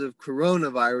because of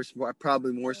coronavirus,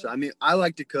 probably more so. I mean, I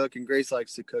like to cook and Grace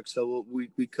likes to cook, so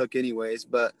we cook anyways.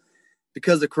 But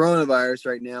because of coronavirus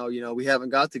right now, we haven't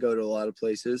got to go to a lot of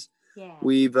places. Yeah.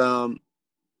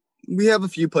 We have a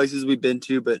few places we've been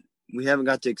to, but we haven't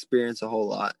got to experience a whole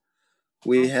lot.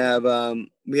 We have a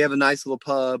nice little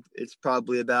pub. It's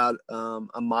probably about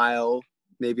a mile,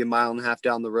 maybe a mile and a half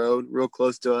down the road, real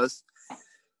close to us.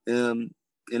 And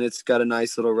it's got a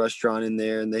nice little restaurant in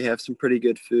there, and they have some pretty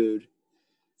good food.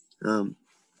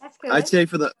 That's good. I'd say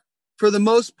for the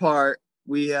most part,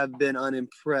 we have been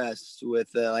unimpressed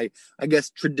with I guess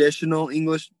traditional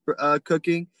English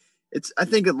cooking. I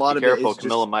think a lot of careful, it is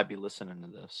Camilla might be listening to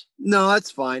this. No, that's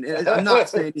fine. I'm not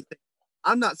saying anything.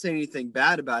 I'm not saying anything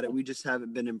bad about it. We just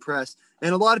haven't been impressed,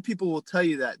 and a lot of people will tell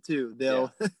you that too.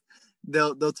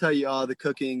 They'll tell you, the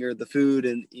cooking or the food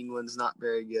in England's not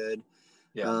very good.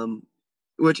 Yeah.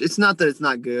 Which it's not that it's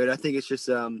not good. I think it's just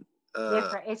different.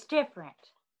 It's different.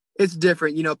 It's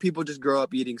different. People just grow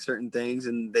up eating certain things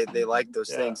and they like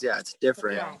those things. Yeah, it's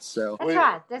different. Yeah. So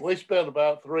that's right. We spent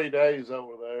about 3 days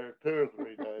over there, 2 or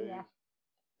 3 days.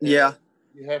 Yeah.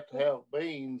 You have to have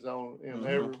beans in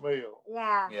every meal.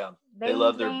 Yeah. Yeah. Beans, they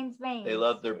love their beans. They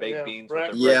love their baked beans with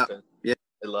their breakfast. breakfast. Yeah.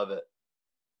 They love it.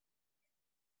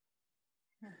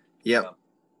 Yep.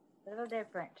 A little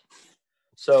different.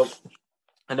 So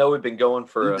I know we've been going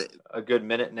for a good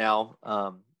minute now.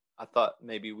 I thought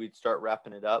maybe we'd start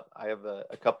wrapping it up. I have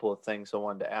a couple of things I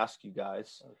wanted to ask you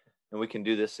guys, and we can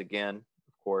do this again,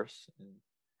 of course,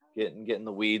 and get in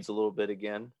the weeds a little bit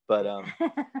again. But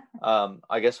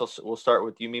I guess we'll start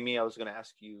with you, Mimi. I was going to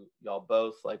ask y'all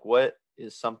both, like, what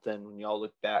is something when y'all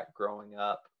look back growing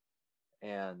up,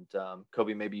 and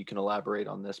Kobe, maybe you can elaborate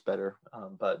on this better.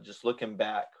 But just looking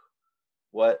back,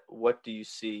 what do you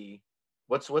see?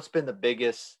 What's been the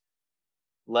biggest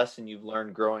lesson you've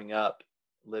learned growing up,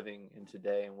 living in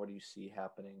today, and what do you see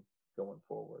happening going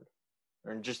forward?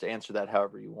 Or just answer that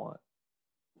however you want.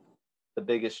 The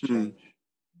biggest change.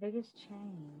 Biggest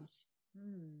change.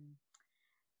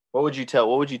 What would you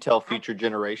tell future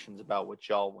generations about what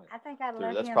y'all went I think I'd through?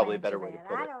 let That's him probably a better answer way to that.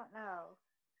 put it. I don't know.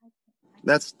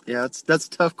 That's a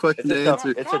tough question to answer.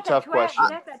 It's a tough question.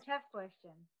 That's a tough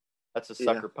question. That's a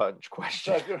sucker punch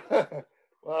question.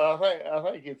 Well,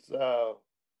 I think it's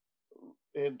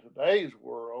in today's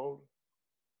world,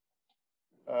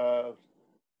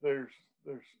 there's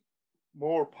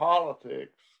more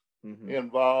politics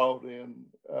involved in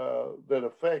that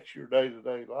affects your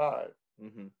day-to-day life,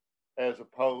 as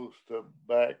opposed to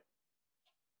back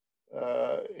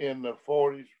in the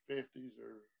 40s, 50s,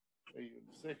 or even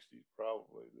 60s,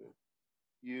 probably, that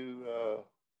you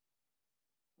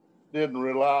didn't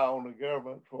rely on the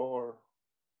government for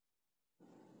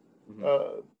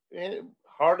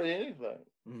hardly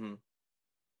anything.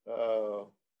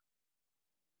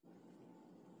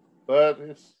 But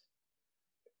it's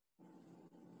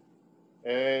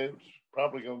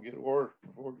probably going to get worse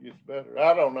before it gets better.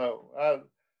 I don't know.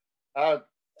 I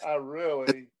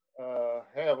really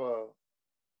have a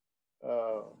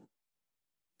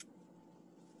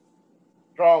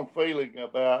strong feeling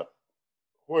about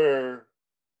where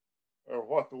or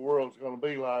what the world's going to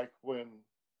be like when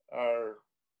our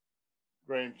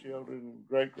grandchildren and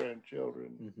great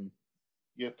grandchildren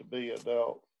get to be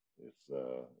adults.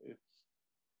 It's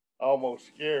almost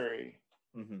scary,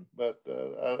 but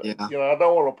I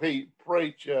don't want to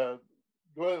preach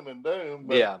gloom and doom,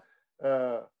 but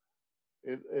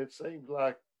it seems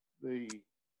like the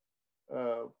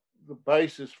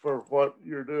basis for what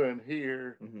you're doing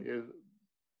here is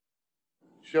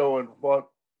showing what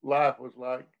life was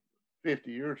like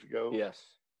 50 years ago. Yes.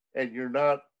 And you're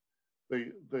not,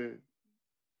 the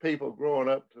people growing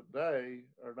up today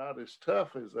are not as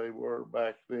tough as they were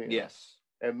back then. Yes.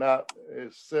 And not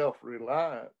as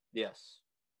self-reliant. Yes.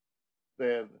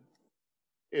 Then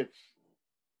it's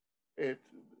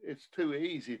too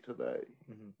easy today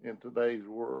in today's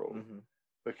world,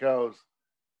 because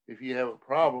if you have a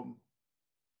problem,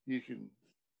 you can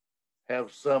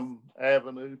have some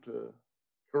avenue to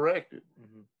correct it.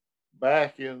 Mhm.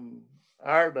 Back in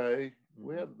our day,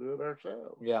 we had to do it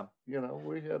ourselves. Yeah. You know,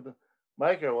 we had to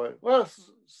make our way. Well, it's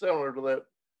similar to that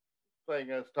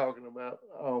thing I was talking about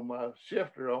on my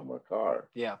shifter on my car.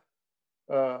 Yeah.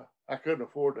 I couldn't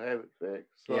afford to have it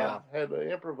fixed, so Yeah. I had to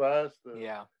improvise to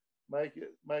Yeah. make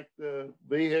the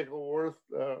vehicle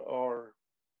worth or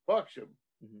function.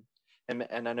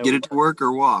 And I know Get it to work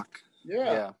or walk.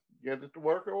 Yeah. Get it to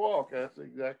work or walk. That's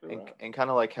exactly right. And kind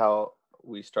of like how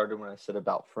we started when I said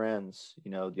about friends,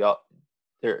 you know, y'all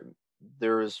there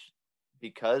was,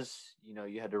 because, you know,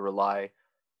 you had to rely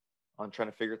on trying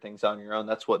to figure things out on your own.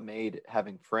 That's what made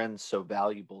having friends so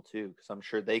valuable too, because I'm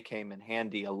sure they came in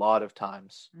handy a lot of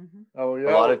times. Mm-hmm. Oh yeah,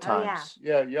 A lot of Oh, yeah. times.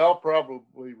 Yeah, y'all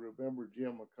probably remember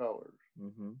Jim McCullers.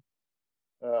 Mm-hmm.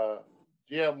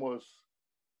 Jim was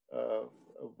a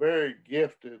very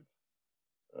gifted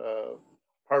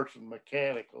person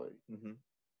mechanically. Mm-hmm.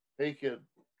 He could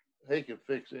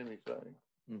fix anything.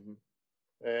 Mm-hmm.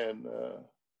 And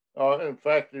in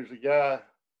fact, there's a guy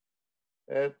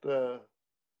at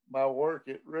my work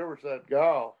at Riverside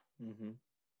Golf. Mm-hmm.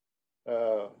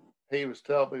 He was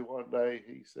telling me one day,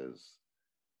 he says,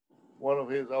 one of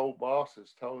his old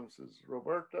bosses told him, says,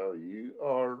 Roberto, you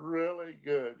are really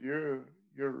good. You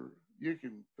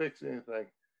can fix anything.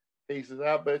 He says,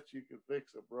 I bet you can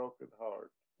fix a broken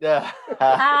heart. Yeah.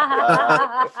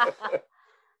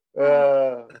 But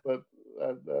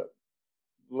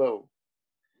low.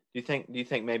 Do you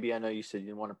think maybe, I know you said you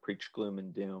didn't want to preach gloom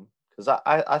and doom, because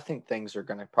I think things are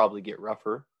going to probably get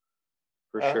rougher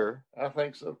for sure. I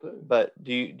think so too. But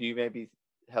do you maybe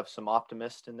have some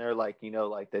optimist in there, like, you know,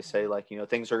 like they say, like, you know,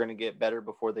 things are going to get better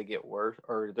before they get worse,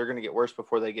 or they're going to get worse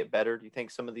before they get better? Do you think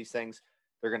some of these things,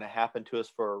 they're going to happen to us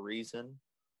for a reason,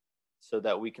 so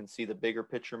that we can see the bigger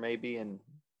picture maybe, and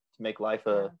to make life a...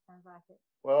 Yeah, sounds like it.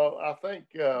 Well, I think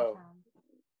Sometimes.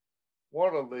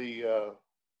 one of the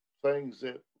things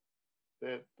that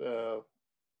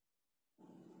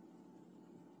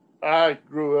I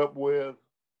grew up with,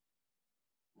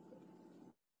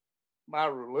 my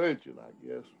religion, I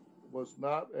guess, was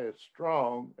not as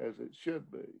strong as it should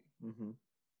be, Mm-hmm.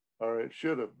 or it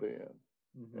should have been.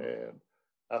 Mm-hmm. And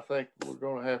I think we're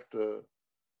going to have to,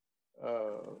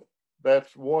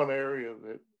 that's one area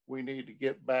that we need to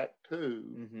get back to,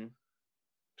 Mm-hmm.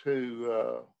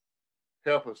 to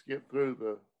help us get through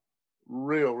the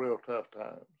real tough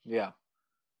times. Yeah.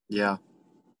 Yeah.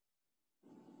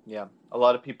 Yeah. A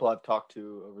lot of people I've talked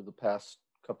to over the past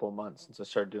couple of months since I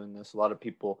started doing this, a lot of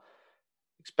people,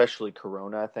 especially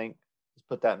Corona, I think, has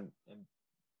put that in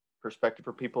perspective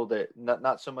for people that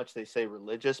not so much they say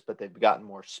religious, but they've gotten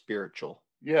more spiritual.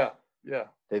 Yeah.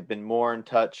 They've been more in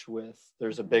touch with,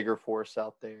 there's a bigger force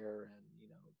out there, and, you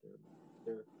know,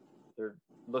 they're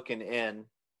looking in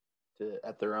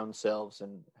at their own selves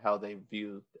and how they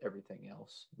view everything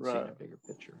else, and seeing a bigger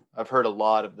picture. I've heard a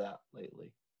lot of that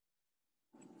lately.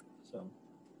 So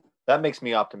that makes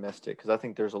me optimistic, because I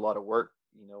think there's a lot of work,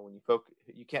 you know, when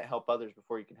you can't help others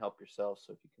before you can help yourself.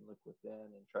 So if you can look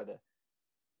within and try to,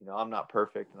 you know, I'm not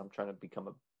perfect, and I'm trying to become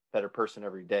a better person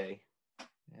every day.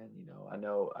 And, you know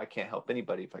I can't help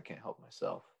anybody if I can't help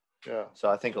myself. Yeah. So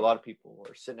I think a lot of people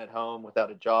are sitting at home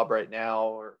without a job right now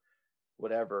or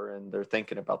whatever, and they're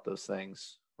thinking about those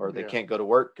things, or they can't go to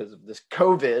work because of this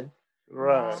COVID.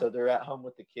 Right. So they're at home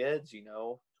with the kids, you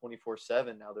know,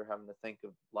 24/7. Now they're having to think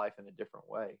of life in a different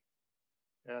way.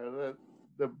 Yeah.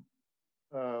 The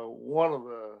one of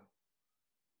the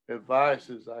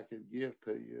advices I could give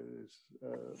to you is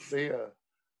be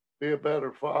a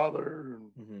better father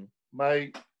and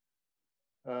mate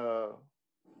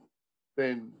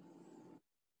than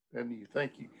you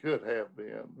think you could have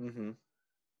been. Mm-hmm.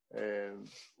 And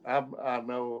I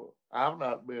know I've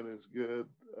not been as good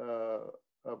of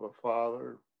a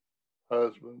father,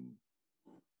 husband,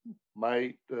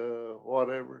 mate,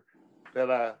 whatever,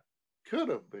 that I could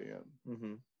have been.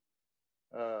 Mm-hmm.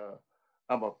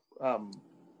 I'm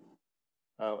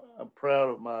proud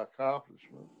of my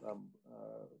accomplishments.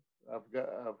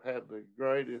 I've had the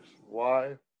greatest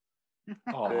wife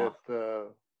that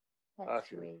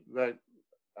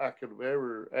I could have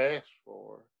ever asked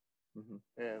for,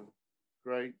 and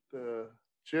great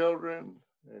children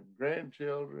and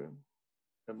grandchildren,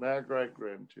 and now great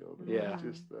grandchildren. Yeah. It's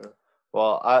just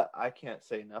well, I can't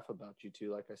say enough about you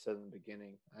two. Like I said in the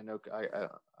beginning, I know I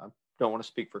don't want to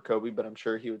speak for Kobe, but I'm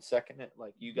sure he would second it.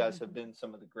 Like, you guys have been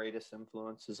some of the greatest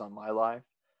influences on my life,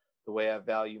 the way I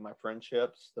value my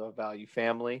friendships, the value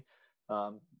family,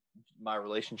 my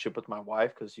relationship with my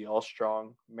wife, because y'all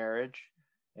strong marriage.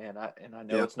 And I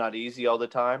know it's not easy all the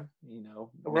time. You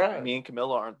know, right. Me and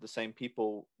Camilla aren't the same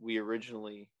people we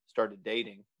originally started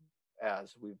dating,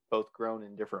 as we've both grown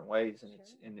in different ways,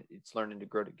 and it's learning to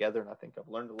grow together. And I think I've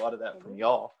learned a lot of that from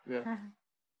y'all. Yeah.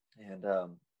 And I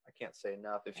can't say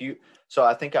enough. So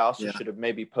I think I also should have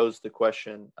maybe posed the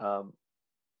question,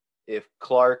 if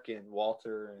Clark and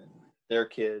Walter and their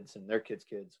kids and their kids'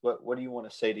 kids, what do you want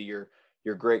to say to your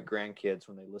great grandkids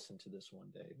when they listen to this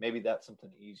one day? Maybe that's something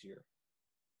easier.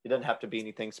 It doesn't have to be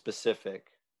anything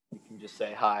specific. You can just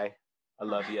say, hi, I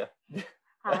love you.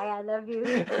 Hi, I love you.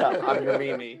 I'm your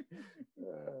Mimi.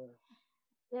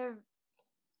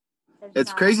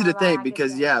 It's crazy to think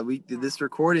because this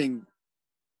recording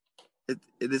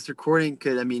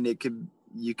could, I mean, we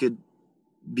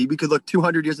could look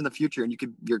 200 years in the future, and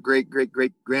your great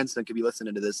grandson could be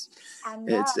listening to this.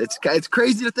 It's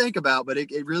crazy to think about, but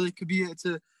it really could be. It's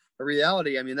a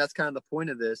reality. I mean, that's kind of the point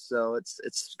of this. So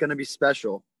it's going to be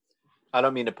special. I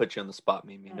don't mean to put you on the spot,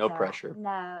 Mimi. No pressure.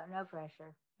 No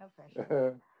pressure.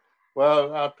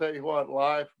 Well, I'll tell you what,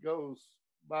 life goes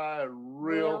by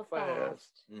real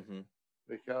fast. Mm-hmm.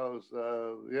 Because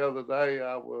the other day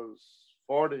I was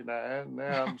 49,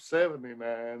 now I'm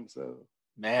 79. So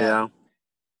man,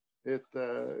 it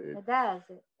does.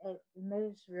 It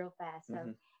moves real fast.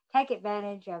 So take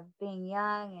advantage of being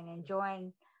young and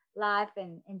enjoying life,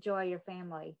 and enjoy your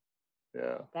family.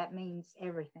 Yeah, that means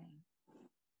everything.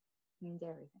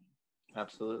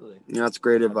 Absolutely. Yeah, that's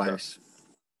great advice.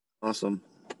 Awesome.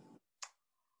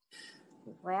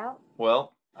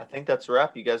 Well, I think that's a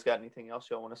wrap. You guys got anything else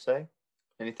y'all want to say?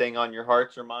 Anything on your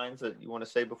hearts or minds that you want to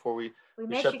say before we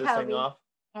shut this thing off?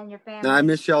 And your family. No, I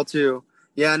miss y'all too.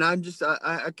 Yeah, and I'm just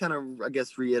I kind of, I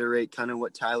guess, reiterate kind of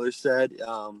what Tyler said.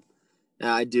 And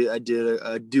I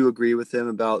do agree with him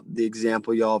about the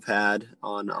example y'all have had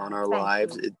on our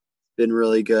lives. It's been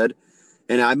really good.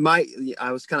 And I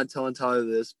was kind of telling Tyler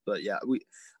this, but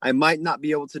I might not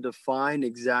be able to define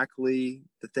exactly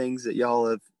the things that y'all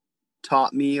have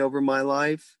taught me over my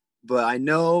life, but I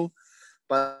know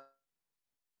by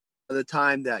the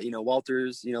time that,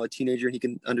 Walter's, a teenager, and he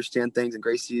can understand things, and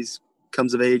Gracie's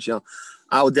comes of age,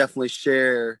 I will definitely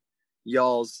share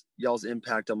y'all's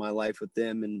impact on my life with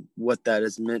them, and what that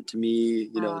has meant to me,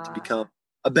 to become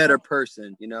a better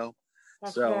person,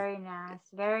 That's very nice.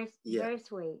 Very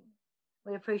sweet.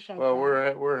 We appreciate that. Well,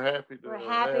 we're happy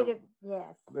to.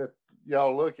 Yes. That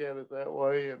y'all look at it that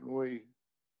way, and we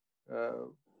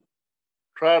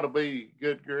try to be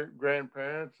good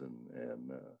grandparents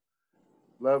and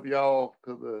love y'all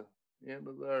to the end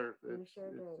of the earth. We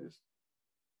sure do. Just,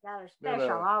 y'all are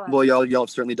special. All of well, y'all have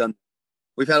certainly done.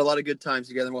 We've had a lot of good times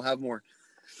together, and we'll have more.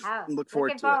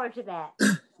 Looking forward to that.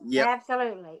 Yeah,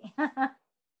 absolutely.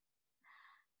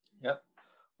 Yep.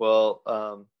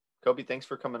 Well, Kobe, thanks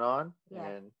for coming on,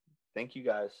 and thank you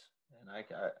guys. And I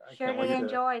can't wait to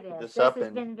enjoy this. This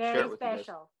has been very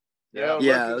special.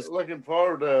 Looking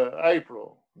forward to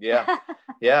April. Yeah,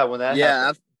 when that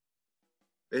happens.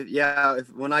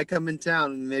 When I come in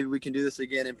town, maybe we can do this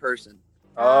again in person.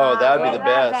 Oh, that would be the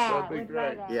best. That'd be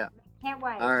great. Yeah. Can't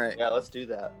wait. All right. Yeah, let's do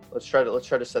that. Let's try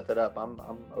to set that up. I'm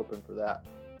open for that.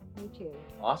 Me too.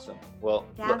 Awesome. Well,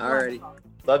 alrighty.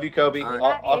 Love you, Kobe.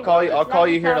 Right. I'll call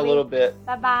you here in a little bit.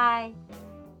 Bye-bye.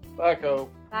 Bye,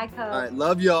 Kobe. Bye, Kobe. All right.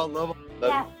 Love y'all. Love you.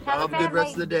 Have a good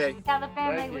rest of the day. Tell the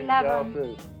family we love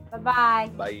them.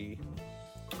 Bye-bye. Bye.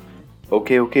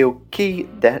 Okay.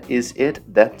 That is it.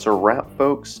 That's a wrap,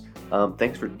 folks.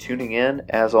 Thanks for tuning in.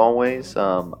 As always,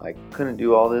 I couldn't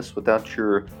do all this without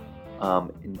your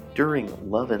enduring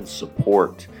love and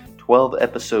support. 12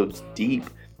 episodes deep.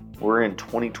 We're in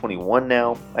 2021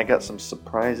 now. I got some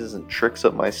surprises and tricks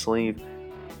up my sleeve.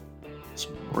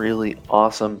 Some really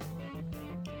awesome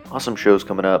shows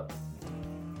coming up.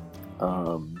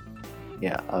 I'm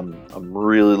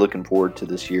really looking forward to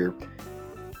this year.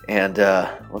 And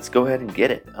let's go ahead and get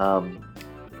it.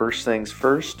 First things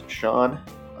first, Sean.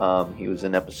 He was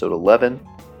in episode 11.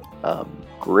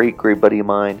 Great buddy of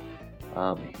mine.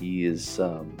 He has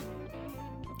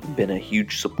been a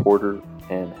huge supporter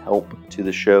and help to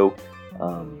the show.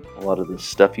 A lot of the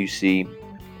stuff you see,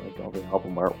 like all the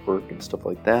album artwork and stuff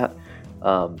like that,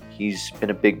 he's been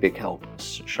a big help.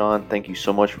 Sean, thank you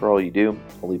so much for all you do.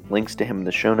 I'll leave links to him in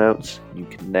the show notes. You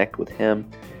can connect with him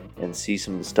and see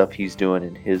some of the stuff he's doing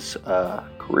in his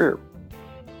career.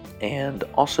 And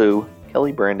also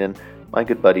Kelly Brandon, my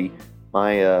good buddy,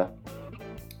 my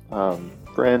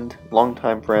friend,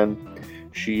 longtime friend.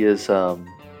 She is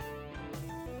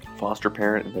foster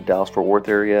parent in the Dallas-Fort Worth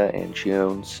area, and she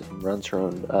owns and runs her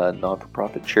own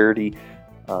non-for-profit charity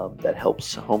that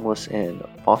helps homeless and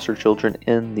foster children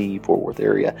in the Fort Worth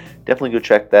area. Definitely go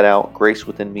check that out. Grace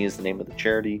Within Me is the name of the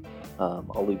charity.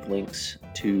 I'll leave links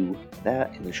to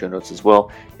that in the show notes as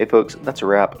well. Hey folks, that's a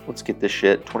wrap. Let's get this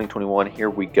shit. 2021, here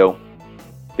we go.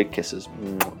 Big kisses.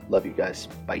 Love you guys.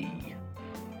 Bye.